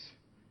James,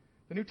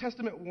 the New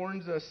Testament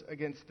warns us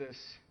against this.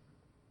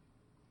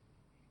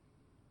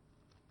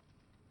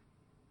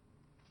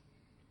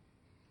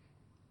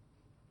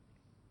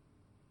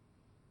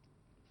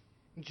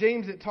 In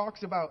James, it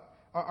talks about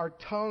our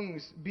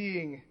tongues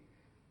being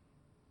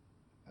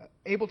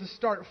able to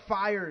start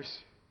fires.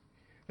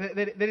 That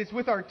it's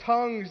with our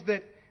tongues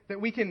that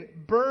we can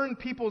burn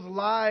people's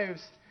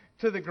lives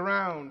to the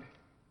ground.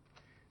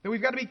 That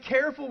we've got to be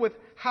careful with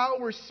how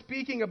we're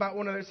speaking about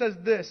one another. It says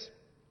this: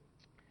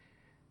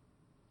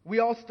 we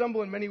all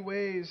stumble in many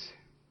ways.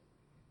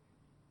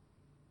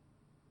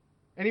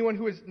 Anyone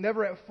who is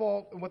never at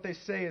fault in what they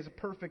say is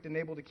perfect and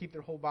able to keep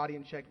their whole body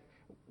in check.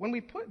 When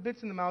we put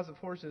bits in the mouths of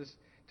horses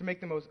to make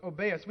them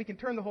obey us, we can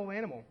turn the whole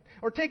animal.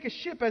 Or take a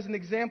ship as an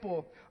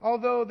example.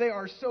 Although they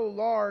are so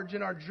large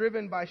and are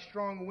driven by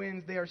strong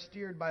winds, they are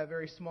steered by a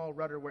very small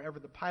rudder wherever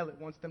the pilot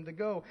wants them to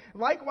go.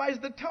 Likewise,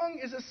 the tongue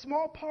is a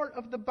small part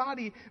of the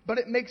body, but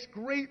it makes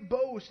great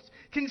boasts.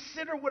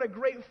 Consider what a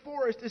great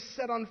forest is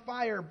set on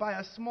fire by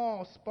a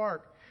small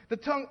spark. The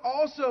tongue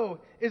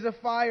also is a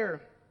fire,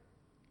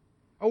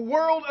 a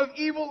world of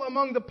evil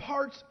among the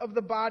parts of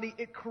the body.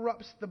 It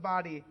corrupts the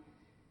body,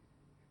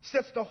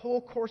 sets the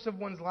whole course of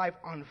one's life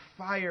on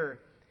fire,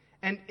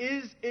 and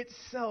is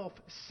itself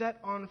set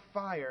on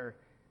fire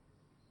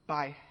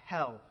by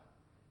hell.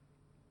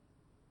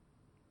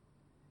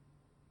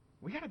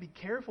 We got to be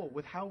careful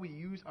with how we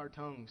use our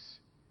tongues.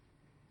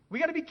 We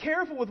got to be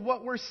careful with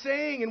what we're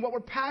saying and what we're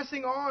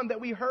passing on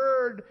that we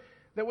heard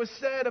that was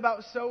said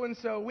about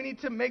so-and-so. We need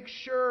to make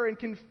sure and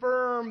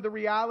confirm the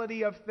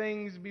reality of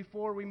things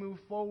before we move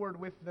forward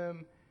with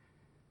them.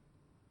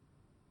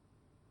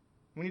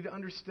 We need to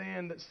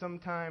understand that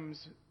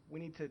sometimes we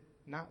need to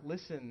not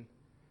listen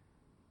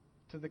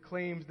to the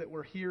claims that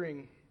we're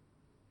hearing.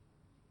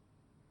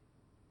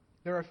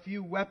 There are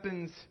few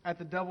weapons at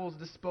the devil's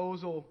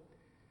disposal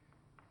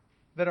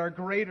that are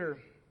greater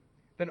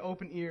than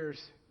open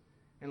ears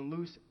and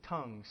loose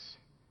tongues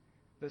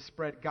that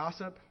spread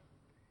gossip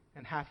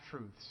and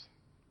half-truths.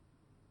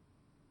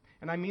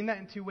 And I mean that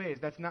in two ways.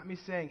 That's not me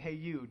saying, hey,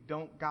 you,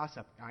 don't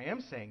gossip. I am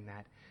saying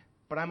that.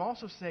 But I'm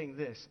also saying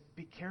this.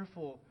 Be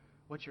careful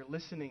what you're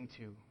listening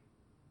to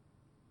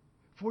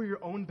for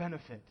your own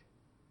benefit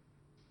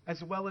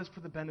as well as for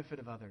the benefit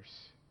of others.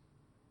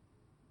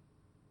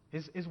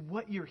 Is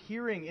what you're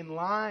hearing in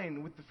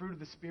line with the fruit of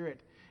the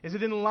Spirit? Is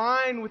it in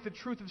line with the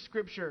truth of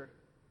Scripture?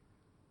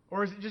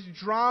 Or is it just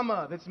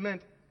drama that's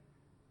meant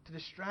to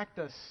distract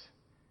us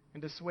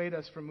and dissuade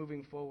us from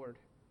moving forward?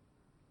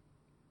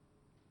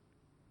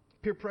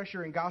 Peer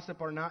pressure and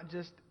gossip are not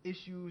just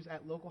issues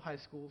at local high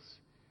schools.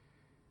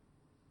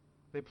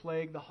 They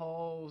plague the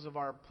halls of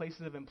our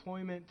places of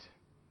employment,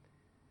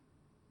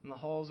 and the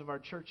halls of our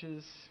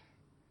churches,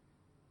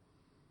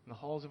 and the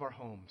halls of our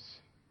homes.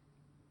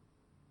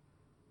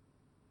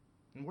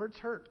 And words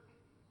hurt.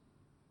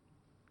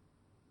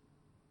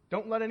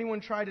 Don't let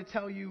anyone try to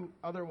tell you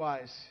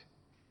otherwise.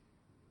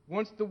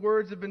 Once the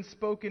words have been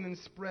spoken and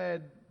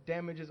spread,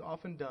 damage is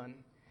often done.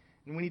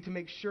 And we need to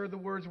make sure the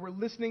words we're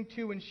listening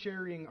to and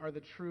sharing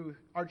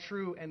are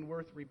true and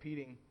worth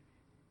repeating.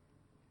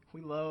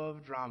 We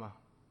love drama.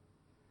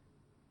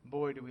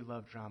 Boy, do we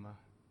love drama.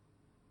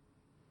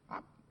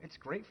 It's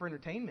great for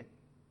entertainment.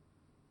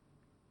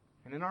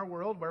 And in our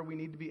world where we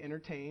need to be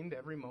entertained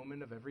every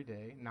moment of every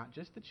day, not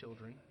just the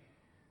children,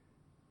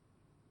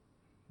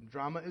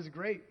 drama is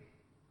great.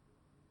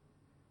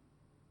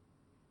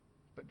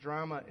 But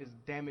drama is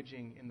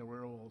damaging in the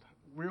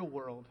real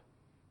world.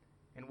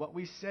 And what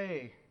we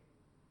say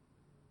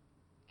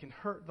can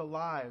hurt the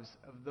lives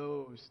of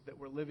those that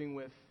we're living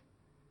with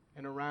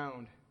and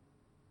around.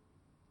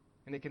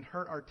 And it can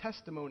hurt our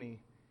testimony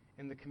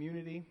in the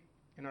community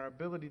and our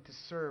ability to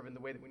serve in the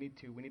way that we need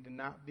to. We need to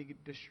not be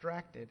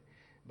distracted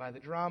by the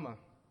drama.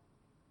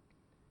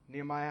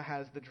 Nehemiah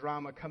has the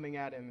drama coming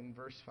at him in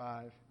verse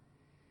 5.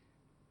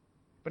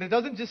 But it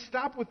doesn't just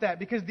stop with that,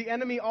 because the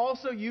enemy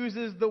also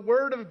uses the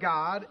word of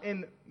God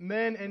and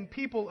men and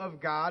people of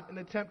God in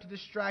an attempt to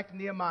distract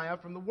Nehemiah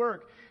from the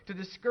work, to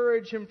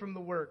discourage him from the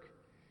work.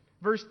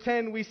 Verse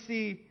 10, we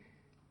see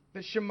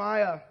that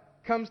Shemaiah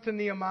comes to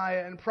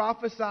Nehemiah and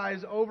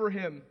prophesies over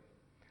him.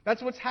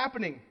 That's what's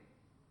happening.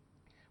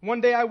 One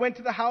day I went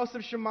to the house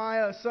of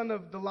Shemaiah, son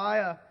of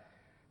Delaiah,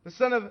 the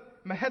son of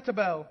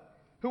Mehetabel,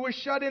 who was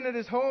shut in at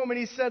his home, and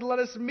he said, "Let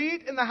us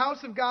meet in the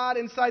house of God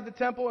inside the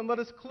temple, and let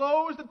us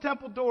close the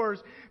temple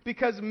doors,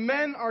 because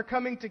men are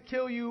coming to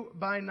kill you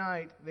by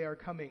night. They are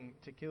coming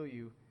to kill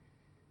you."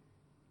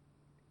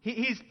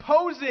 He's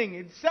posing.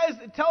 It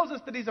tells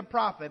us that he's a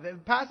prophet. The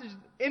passage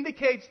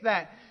indicates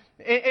that.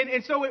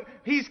 And so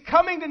he's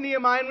coming to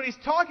Nehemiah, and when he's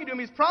talking to him,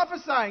 he's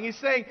prophesying. He's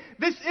saying,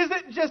 this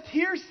isn't just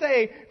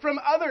hearsay from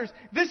others.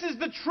 This is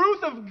the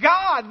truth of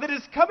God that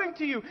is coming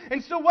to you.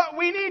 And so what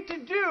we need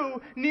to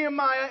do,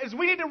 Nehemiah, is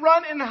we need to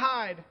run and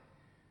hide.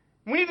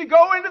 We need to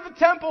go into the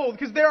temple,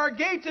 because there are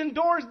gates and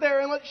doors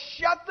there, and let's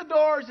shut the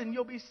doors, and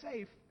you'll be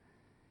safe.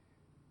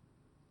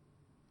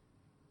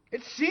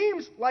 It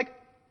seems like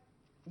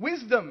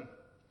wisdom.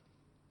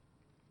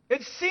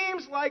 It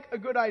seems like a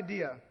good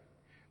idea.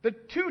 The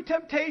two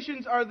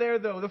temptations are there,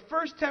 though. The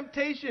first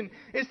temptation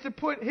is to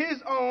put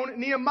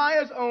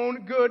Nehemiah's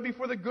own good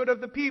before the good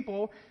of the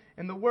people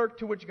and the work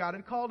to which God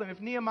had called him. If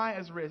Nehemiah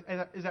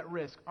is at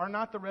risk, are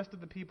not the rest of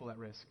the people at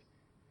risk?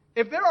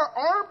 If there are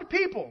armed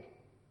people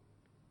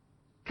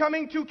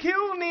coming to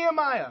kill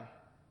Nehemiah,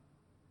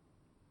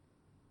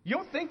 you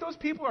don't think those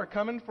people are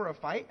coming for a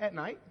fight at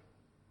night?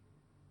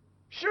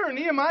 Sure,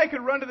 Nehemiah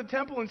could run to the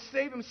temple and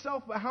save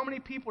himself, but how many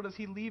people does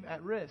he leave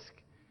at risk?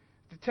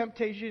 The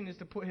temptation is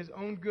to put his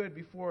own good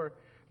before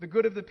the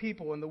good of the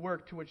people and the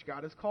work to which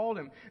God has called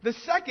him. The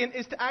second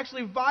is to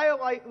actually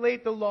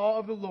violate the law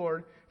of the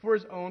Lord for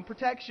his own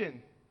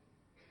protection.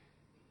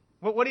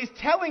 What he's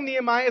telling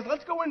Nehemiah is,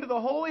 let's go into the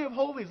Holy of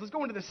Holies. Let's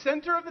go into the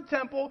center of the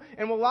temple,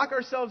 and we'll lock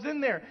ourselves in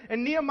there.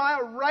 And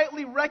Nehemiah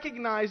rightly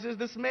recognizes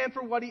this man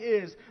for what he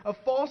is, a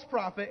false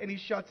prophet, and he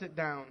shuts it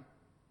down.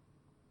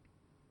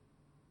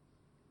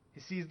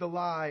 He sees the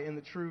lie in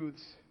the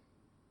truths.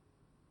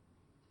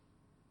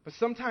 But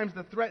sometimes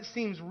the threat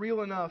seems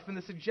real enough and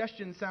the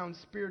suggestion sounds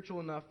spiritual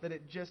enough that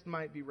it just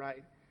might be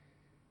right.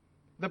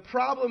 The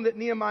problem that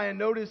Nehemiah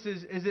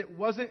notices is it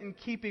wasn't in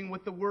keeping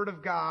with the Word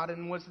of God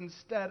and was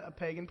instead a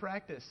pagan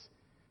practice.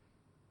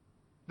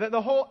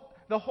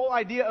 The the whole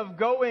idea of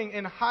going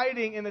and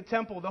hiding in the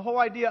temple, the whole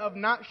idea of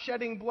not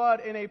shedding blood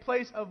in a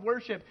place of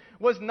worship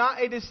was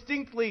not a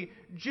distinctly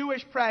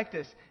Jewish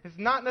practice. It's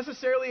not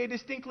necessarily a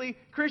distinctly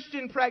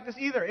Christian practice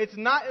either. It's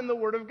not in the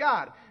Word of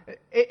God.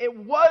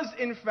 It was,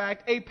 in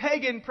fact, a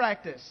pagan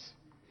practice.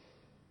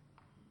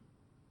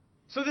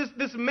 So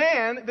this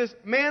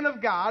man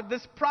of God,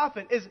 this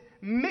prophet, is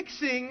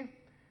mixing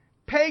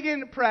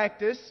pagan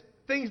practice,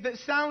 things that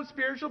sound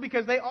spiritual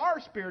because they are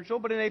spiritual,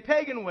 but in a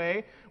pagan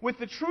way, with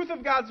the truth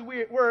of God's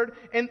word,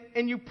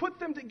 and you put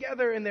them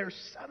together and they're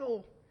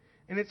subtle,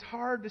 and it's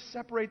hard to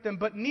separate them,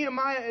 but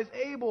Nehemiah is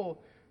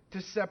able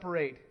to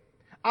separate.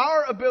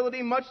 Our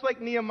ability, much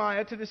like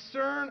Nehemiah, to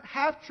discern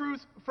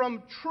half-truth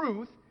from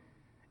truth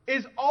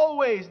is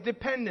always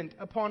dependent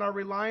upon our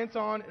reliance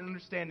on and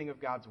understanding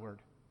of God's word.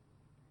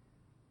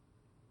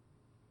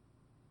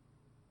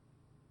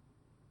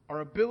 Our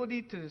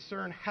ability to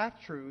discern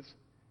half-truths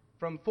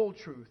from full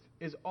truth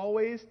is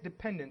always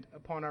dependent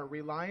upon our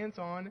reliance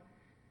on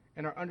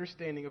and our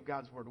understanding of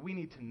God's word. We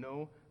need to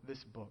know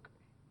this book.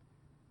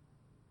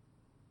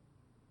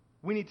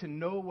 We need to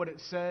know what it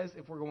says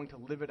if we're going to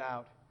live it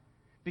out.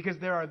 Because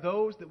there are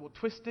those that will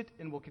twist it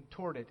and will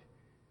contort it.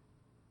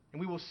 And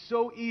we will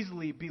so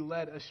easily be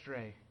led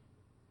astray.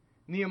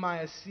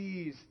 Nehemiah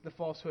sees the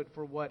falsehood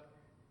for what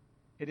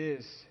it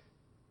is.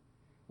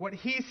 What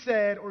he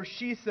said or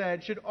she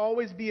said should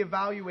always be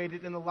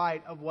evaluated in the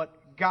light of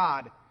what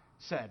God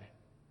said.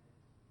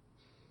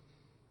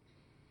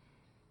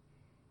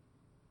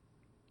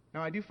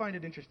 Now, I do find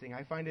it interesting.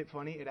 I find it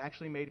funny. It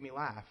actually made me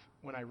laugh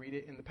when I read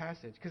it in the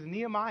passage. Because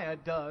Nehemiah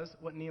does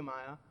what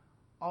Nehemiah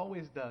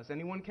always does.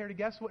 Anyone care to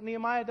guess what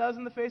Nehemiah does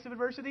in the face of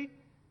adversity?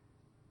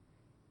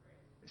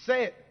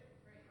 Say it.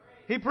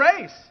 He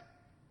prays.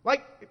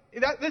 Like,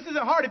 this isn't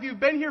hard. If you've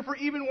been here for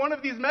even one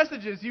of these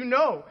messages, you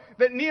know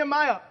that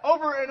Nehemiah,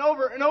 over and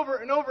over and over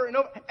and over and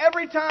over,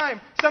 every time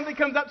something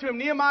comes up to him,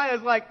 Nehemiah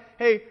is like,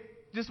 hey,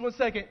 just 1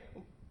 second,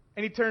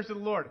 and he turns to the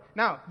Lord.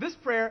 Now, this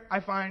prayer I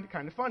find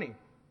kind of funny.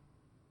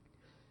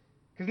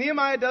 Because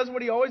Nehemiah does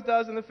what he always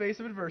does in the face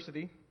of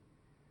adversity.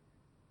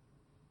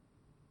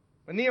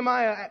 But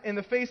Nehemiah, in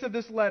the face of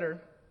this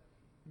letter,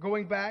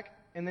 going back,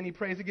 and then he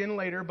prays again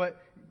later, but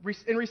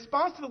in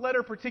response to the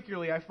letter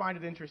particularly, I find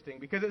it interesting,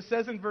 because it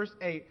says in verse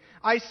 8,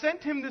 I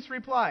sent him this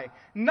reply,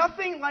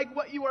 nothing like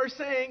what you are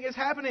saying is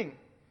happening.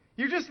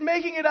 You're just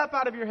making it up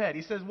out of your head.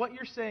 He says, what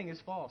you're saying is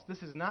false.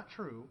 This is not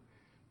true.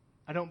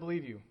 I don't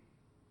believe you.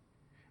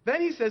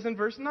 Then he says in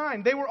verse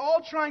 9, they were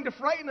all trying to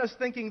frighten us,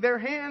 thinking their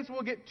hands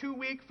will get too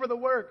weak for the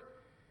work,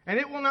 and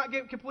it will not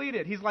get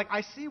completed. He's like,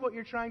 I see what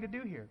you're trying to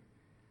do here.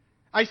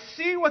 I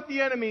see what the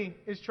enemy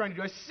is trying to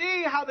do. I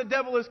see how the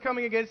devil is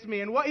coming against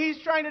me. And what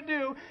he's trying to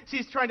do is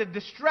he's trying to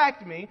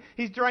distract me.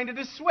 He's trying to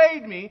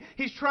dissuade me.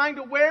 He's trying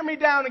to wear me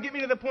down and get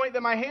me to the point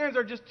that my hands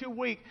are just too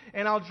weak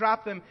and I'll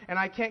drop them and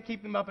I can't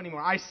keep them up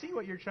anymore. I see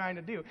what you're trying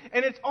to do.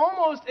 And it's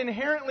almost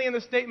inherently in the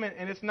statement,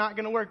 and it's not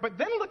going to work. But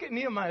then look at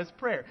Nehemiah's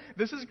prayer.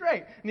 This is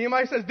great.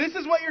 Nehemiah says, this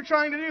is what you're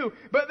trying to do.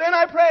 But then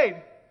I prayed,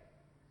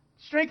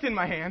 strengthen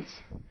my hands.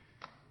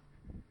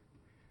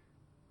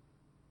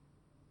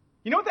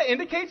 You know what that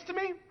indicates to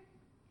me?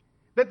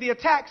 That the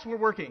attacks were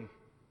working.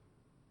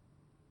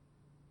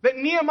 That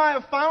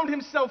Nehemiah found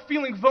himself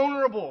feeling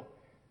vulnerable.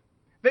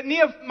 That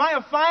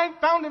Nehemiah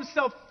found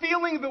himself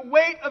feeling the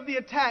weight of the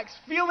attacks,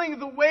 feeling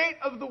the weight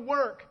of the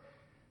work.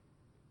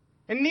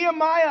 And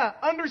Nehemiah,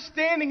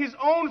 understanding his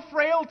own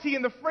frailty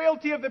and the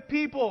frailty of the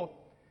people,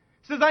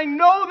 says, I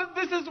know that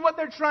this is what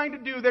they're trying to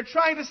do. They're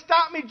trying to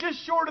stop me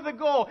just short of the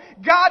goal.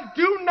 God,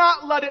 do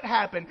not let it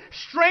happen.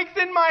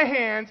 Strengthen my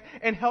hands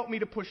and help me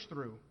to push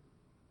through.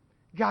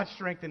 God,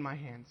 strengthen my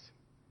hands.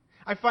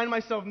 I find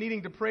myself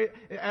needing to pray.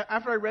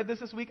 After I read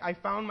this week, I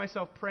found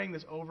myself praying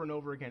this over and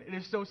over again. It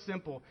is so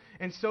simple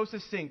and so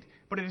succinct,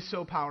 but it is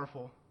so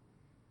powerful.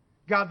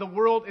 God, the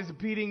world is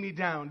beating me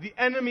down. The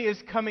enemy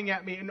is coming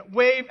at me, and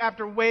wave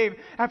after wave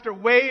after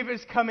wave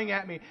is coming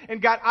at me. And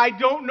God, I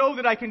don't know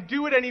that I can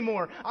do it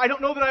anymore. I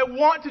don't know that I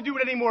want to do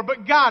it anymore,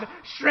 but God,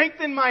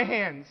 strengthen my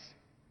hands.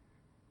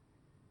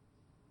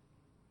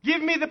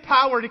 Give me the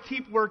power to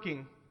keep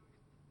working.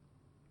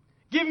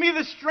 Give me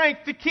the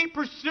strength to keep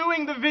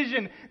pursuing the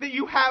vision that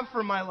you have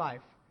for my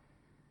life.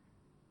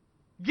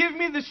 Give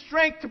me the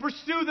strength to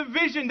pursue the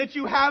vision that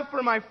you have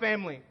for my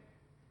family.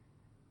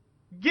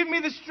 Give me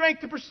the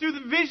strength to pursue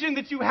the vision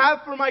that you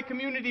have for my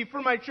community,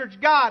 for my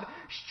church. God,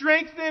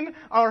 strengthen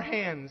our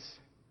hands.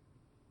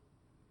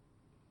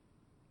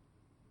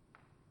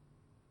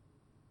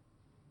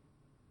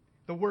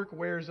 The work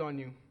wears on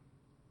you.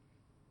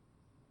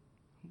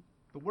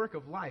 The work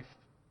of life,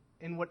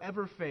 in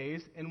whatever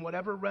phase, in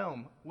whatever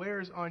realm,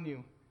 wears on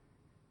you.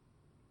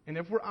 And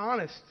if we're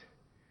honest,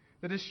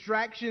 the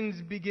distractions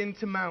begin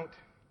to mount.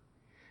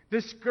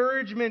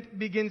 Discouragement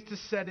begins to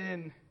set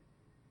in.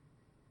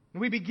 And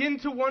we begin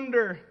to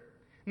wonder,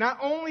 not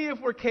only if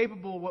we're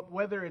capable, but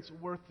whether it's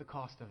worth the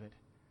cost of it.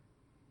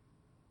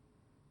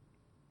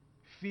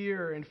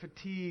 Fear and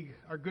fatigue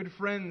are good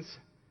friends,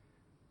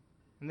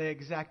 and they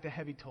exact a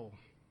heavy toll.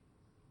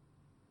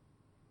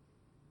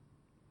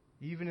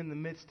 Even in the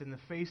midst, in the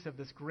face of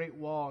this great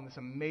wall and this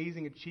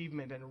amazing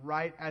achievement, and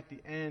right at the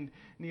end,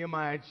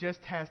 Nehemiah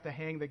just has to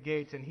hang the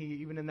gates, and he,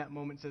 even in that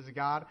moment, says,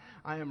 God,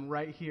 I am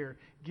right here.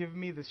 Give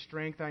me the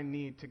strength I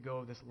need to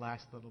go this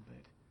last little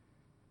bit.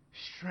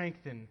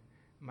 Strengthen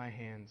my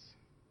hands.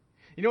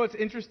 You know what's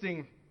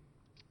interesting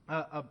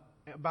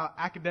about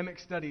academic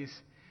studies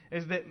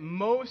is that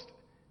most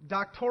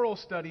doctoral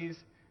studies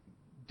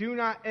do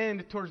not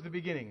end towards the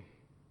beginning.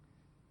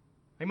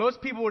 And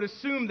most people would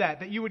assume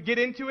that you would get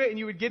into it and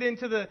you would get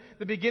into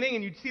the beginning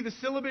and you'd see the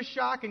syllabus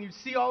shock and you'd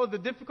see all of the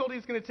difficulty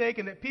it's going to take,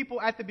 and that people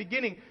at the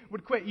beginning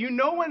would quit. You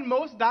know when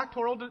most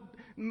doctoral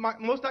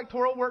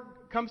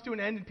work comes to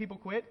an end and people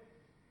quit?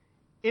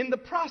 In the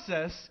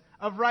process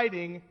of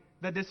writing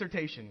the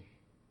dissertation.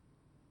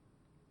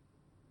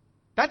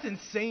 That's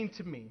insane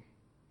to me.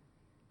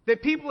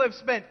 That people have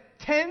spent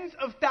tens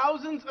of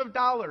thousands of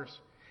dollars,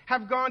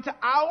 have gone to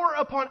hour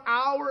upon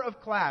hour of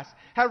class,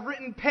 have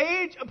written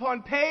page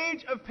upon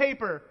page of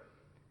paper,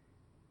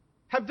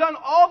 have done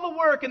all the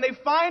work, and they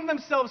find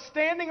themselves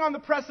standing on the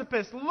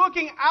precipice,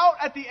 looking out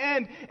at the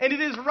end, and it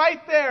is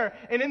right there.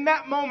 And in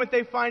that moment,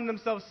 they find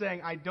themselves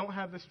saying, I don't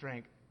have the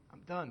strength.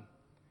 I'm done.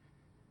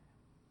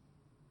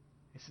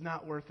 It's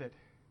not worth it.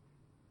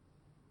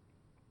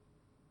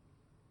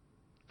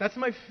 That's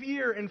my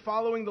fear in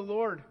following the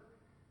Lord.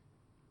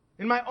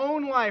 In my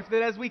own life,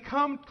 that as we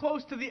come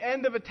close to the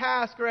end of a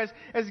task, or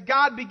as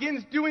God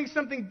begins doing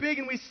something big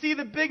and we see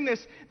the bigness,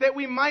 that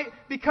we might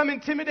become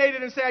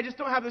intimidated and say, I just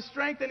don't have the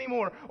strength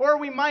anymore. Or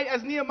we might,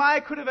 as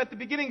Nehemiah could have at the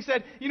beginning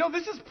said,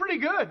 this is pretty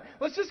good.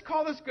 Let's just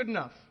call this good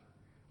enough.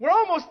 We're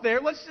almost there.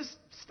 Let's just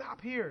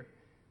stop here.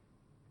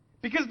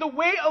 Because the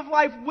weight of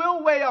life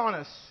will weigh on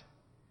us.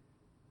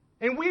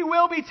 And we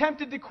will be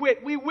tempted to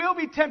quit. We will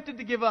be tempted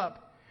to give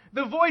up.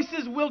 The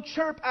voices will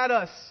chirp at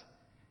us.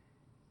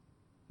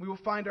 We will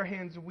find our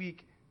hands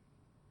weak.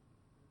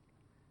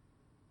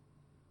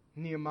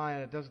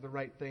 Nehemiah does the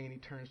right thing, and he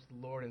turns to the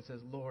Lord and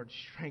says, Lord,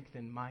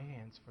 strengthen my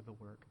hands for the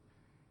work.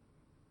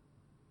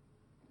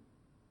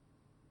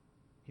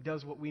 He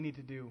does what we need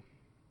to do.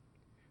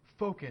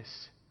 Focus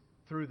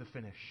through the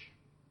finish.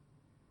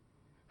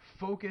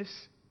 Focus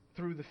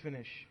through the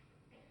finish.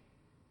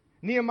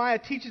 Nehemiah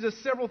teaches us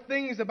several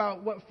things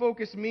about what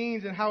focus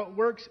means and how it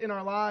works in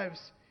our lives.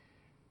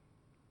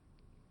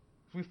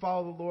 As we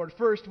follow the Lord,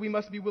 first, we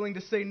must be willing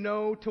to say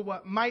no to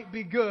what might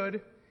be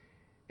good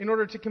in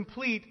order to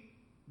complete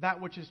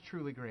that which is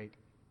truly great.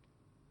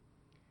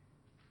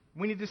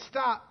 We need to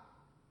stop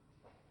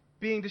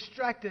being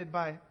distracted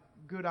by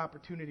good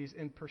opportunities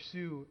and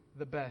pursue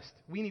the best.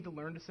 We need to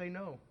learn to say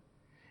no.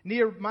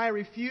 Nehemiah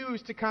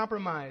refused to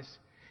compromise.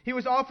 He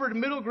was offered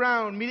middle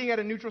ground, meeting at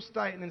a neutral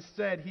site, and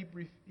instead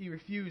he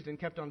refused and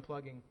kept on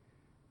plugging.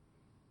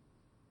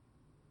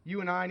 You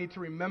and I need to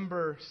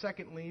remember,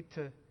 secondly,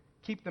 to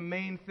keep the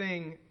main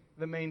thing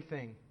the main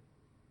thing.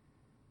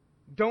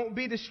 Don't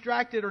be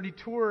distracted or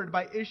detoured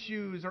by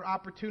issues or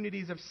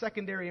opportunities of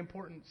secondary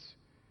importance.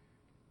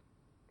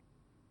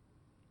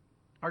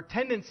 Our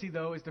tendency,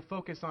 though, is to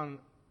focus on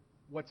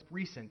what's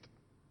recent,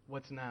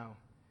 what's now.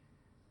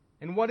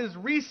 And what is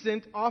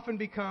recent often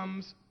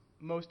becomes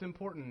most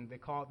important. They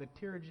call it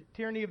the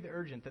tyranny of the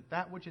urgent,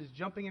 that which is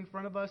jumping in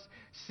front of us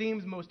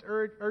seems most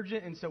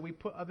urgent, and so we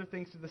put other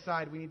things to the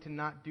side. We need to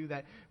not do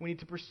that. We need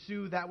to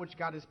pursue that which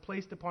God has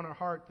placed upon our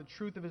heart, the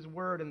truth of His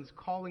Word and His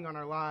calling on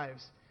our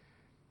lives,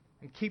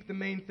 and keep the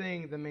main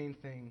thing the main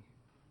thing.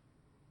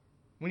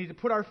 We need to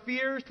put our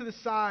fears to the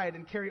side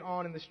and carry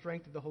on in the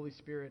strength of the Holy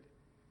Spirit.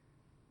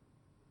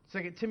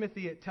 2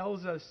 Timothy, it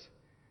tells us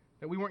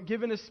that we weren't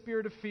given a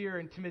spirit of fear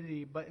and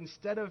timidity, but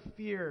instead of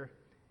fear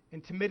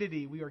and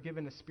timidity, we are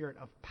given a spirit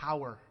of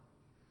power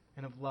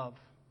and of love.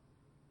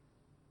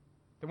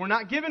 That we're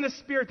not given a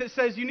spirit that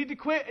says you need to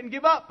quit and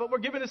give up, but we're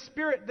given a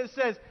spirit that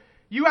says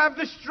you have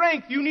the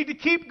strength, you need to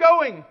keep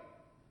going.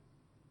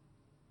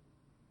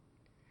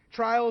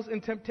 Trials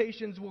and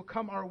temptations will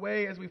come our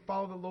way as we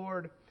follow the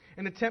Lord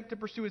and attempt to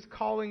pursue His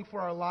calling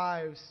for our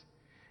lives.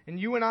 And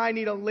you and I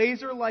need a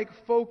laser-like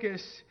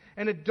focus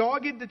and a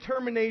dogged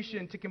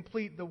determination to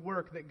complete the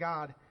work that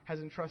God has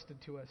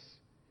entrusted to us.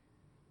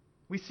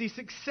 We see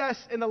success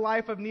in the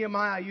life of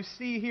Nehemiah. You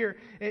see here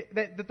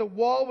that the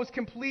wall was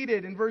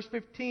completed in verse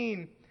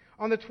 15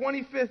 on the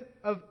 25th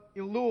of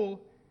Elul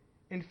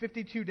in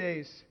 52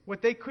 days.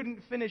 What they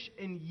couldn't finish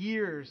in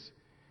years,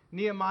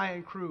 Nehemiah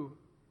and crew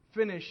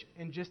finish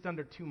in just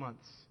under 2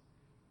 months.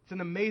 It's an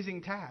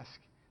amazing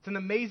task. It's an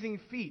amazing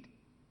feat.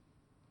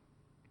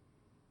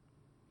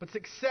 But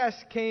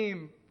success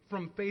came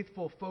from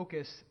faithful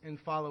focus and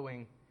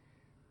following.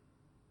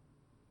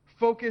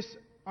 Focus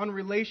on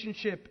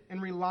relationship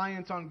and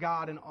reliance on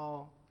God in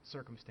all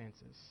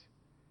circumstances.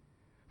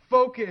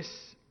 Focus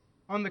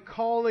on the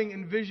calling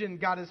and vision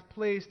God has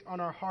placed on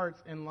our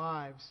hearts and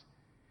lives.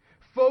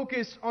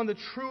 Focus on the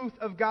truth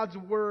of God's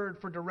Word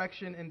for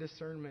direction and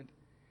discernment.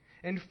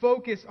 And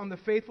focus on the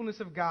faithfulness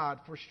of God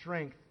for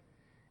strength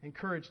and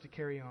courage to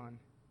carry on.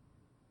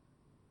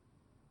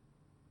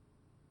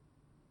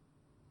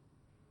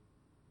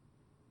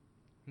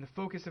 And the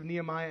focus of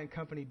Nehemiah and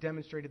company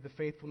demonstrated the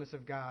faithfulness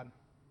of God.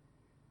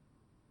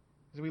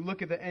 As we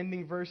look at the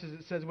ending verses,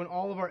 it says, when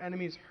all of our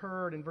enemies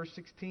heard, in verse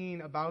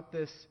 16, about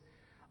this,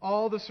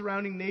 all the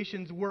surrounding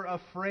nations were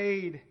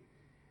afraid,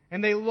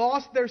 and they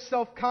lost their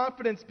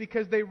self-confidence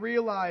because they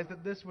realized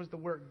that this was the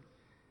work,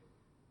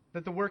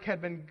 that the work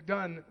had been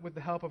done with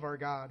the help of our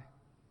God.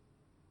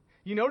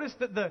 You notice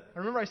that I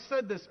remember I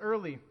said this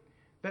early,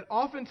 that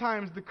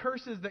oftentimes the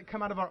curses that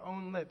come out of our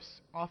own lips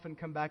often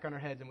come back on our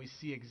heads, and we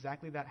see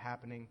exactly that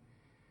happening.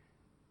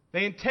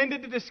 They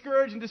intended to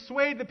discourage and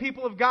dissuade the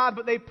people of God,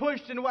 but they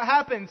pushed, and what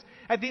happens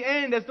at the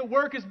end, as the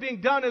work is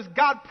being done, as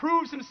God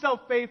proves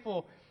himself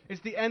faithful, it's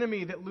the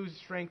enemy that loses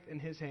strength in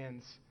his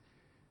hands.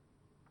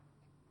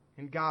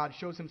 And God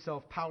shows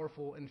himself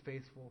powerful and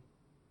faithful.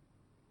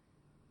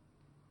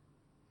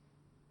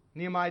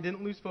 Nehemiah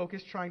didn't lose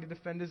focus trying to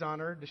defend his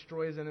honor,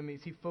 destroy his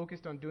enemies. He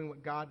focused on doing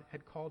what God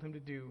had called him to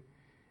do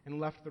and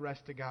left the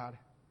rest to God.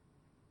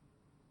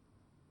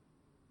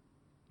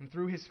 And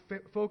through his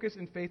focus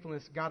and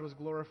faithfulness, God was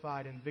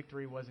glorified and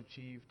victory was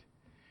achieved.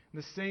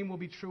 And the same will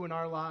be true in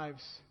our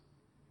lives.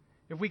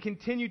 If we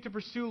continue to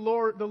pursue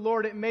the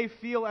Lord, it may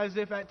feel as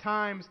if at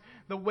times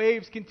the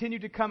waves continue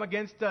to come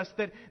against us,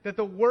 that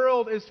the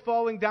world is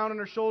falling down on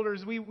our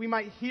shoulders. We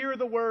might hear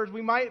the words,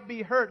 we might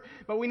be hurt,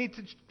 but we need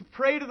to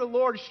pray to the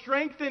Lord,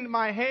 strengthen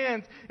my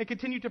hands, and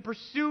continue to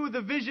pursue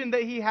the vision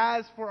that he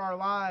has for our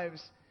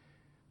lives.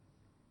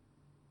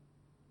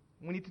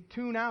 We need to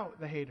tune out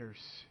the haters.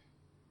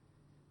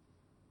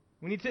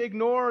 We need to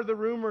ignore the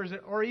rumors,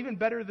 or even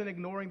better than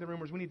ignoring the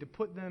rumors, we need to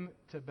put them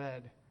to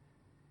bed.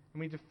 And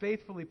we need to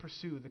faithfully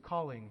pursue the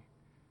calling,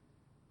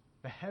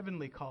 the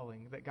heavenly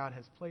calling that God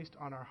has placed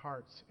on our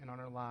hearts and on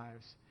our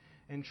lives,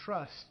 and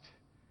trust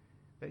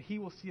that he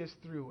will see us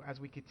through as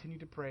we continue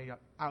to cry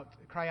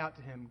out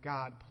to him,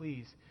 God,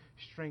 please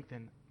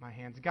strengthen my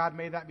hands. God,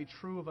 may that be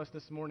true of us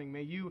this morning.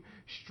 May you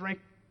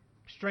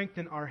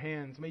strengthen our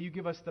hands. May you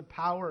give us the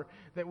power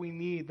that we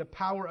need, the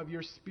power of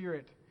your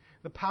Spirit,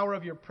 the power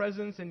of your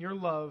presence and your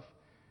love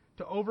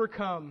to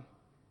overcome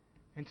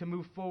and to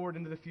move forward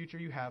into the future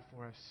you have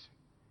for us.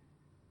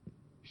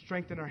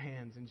 Strengthen our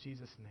hands in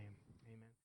Jesus' name.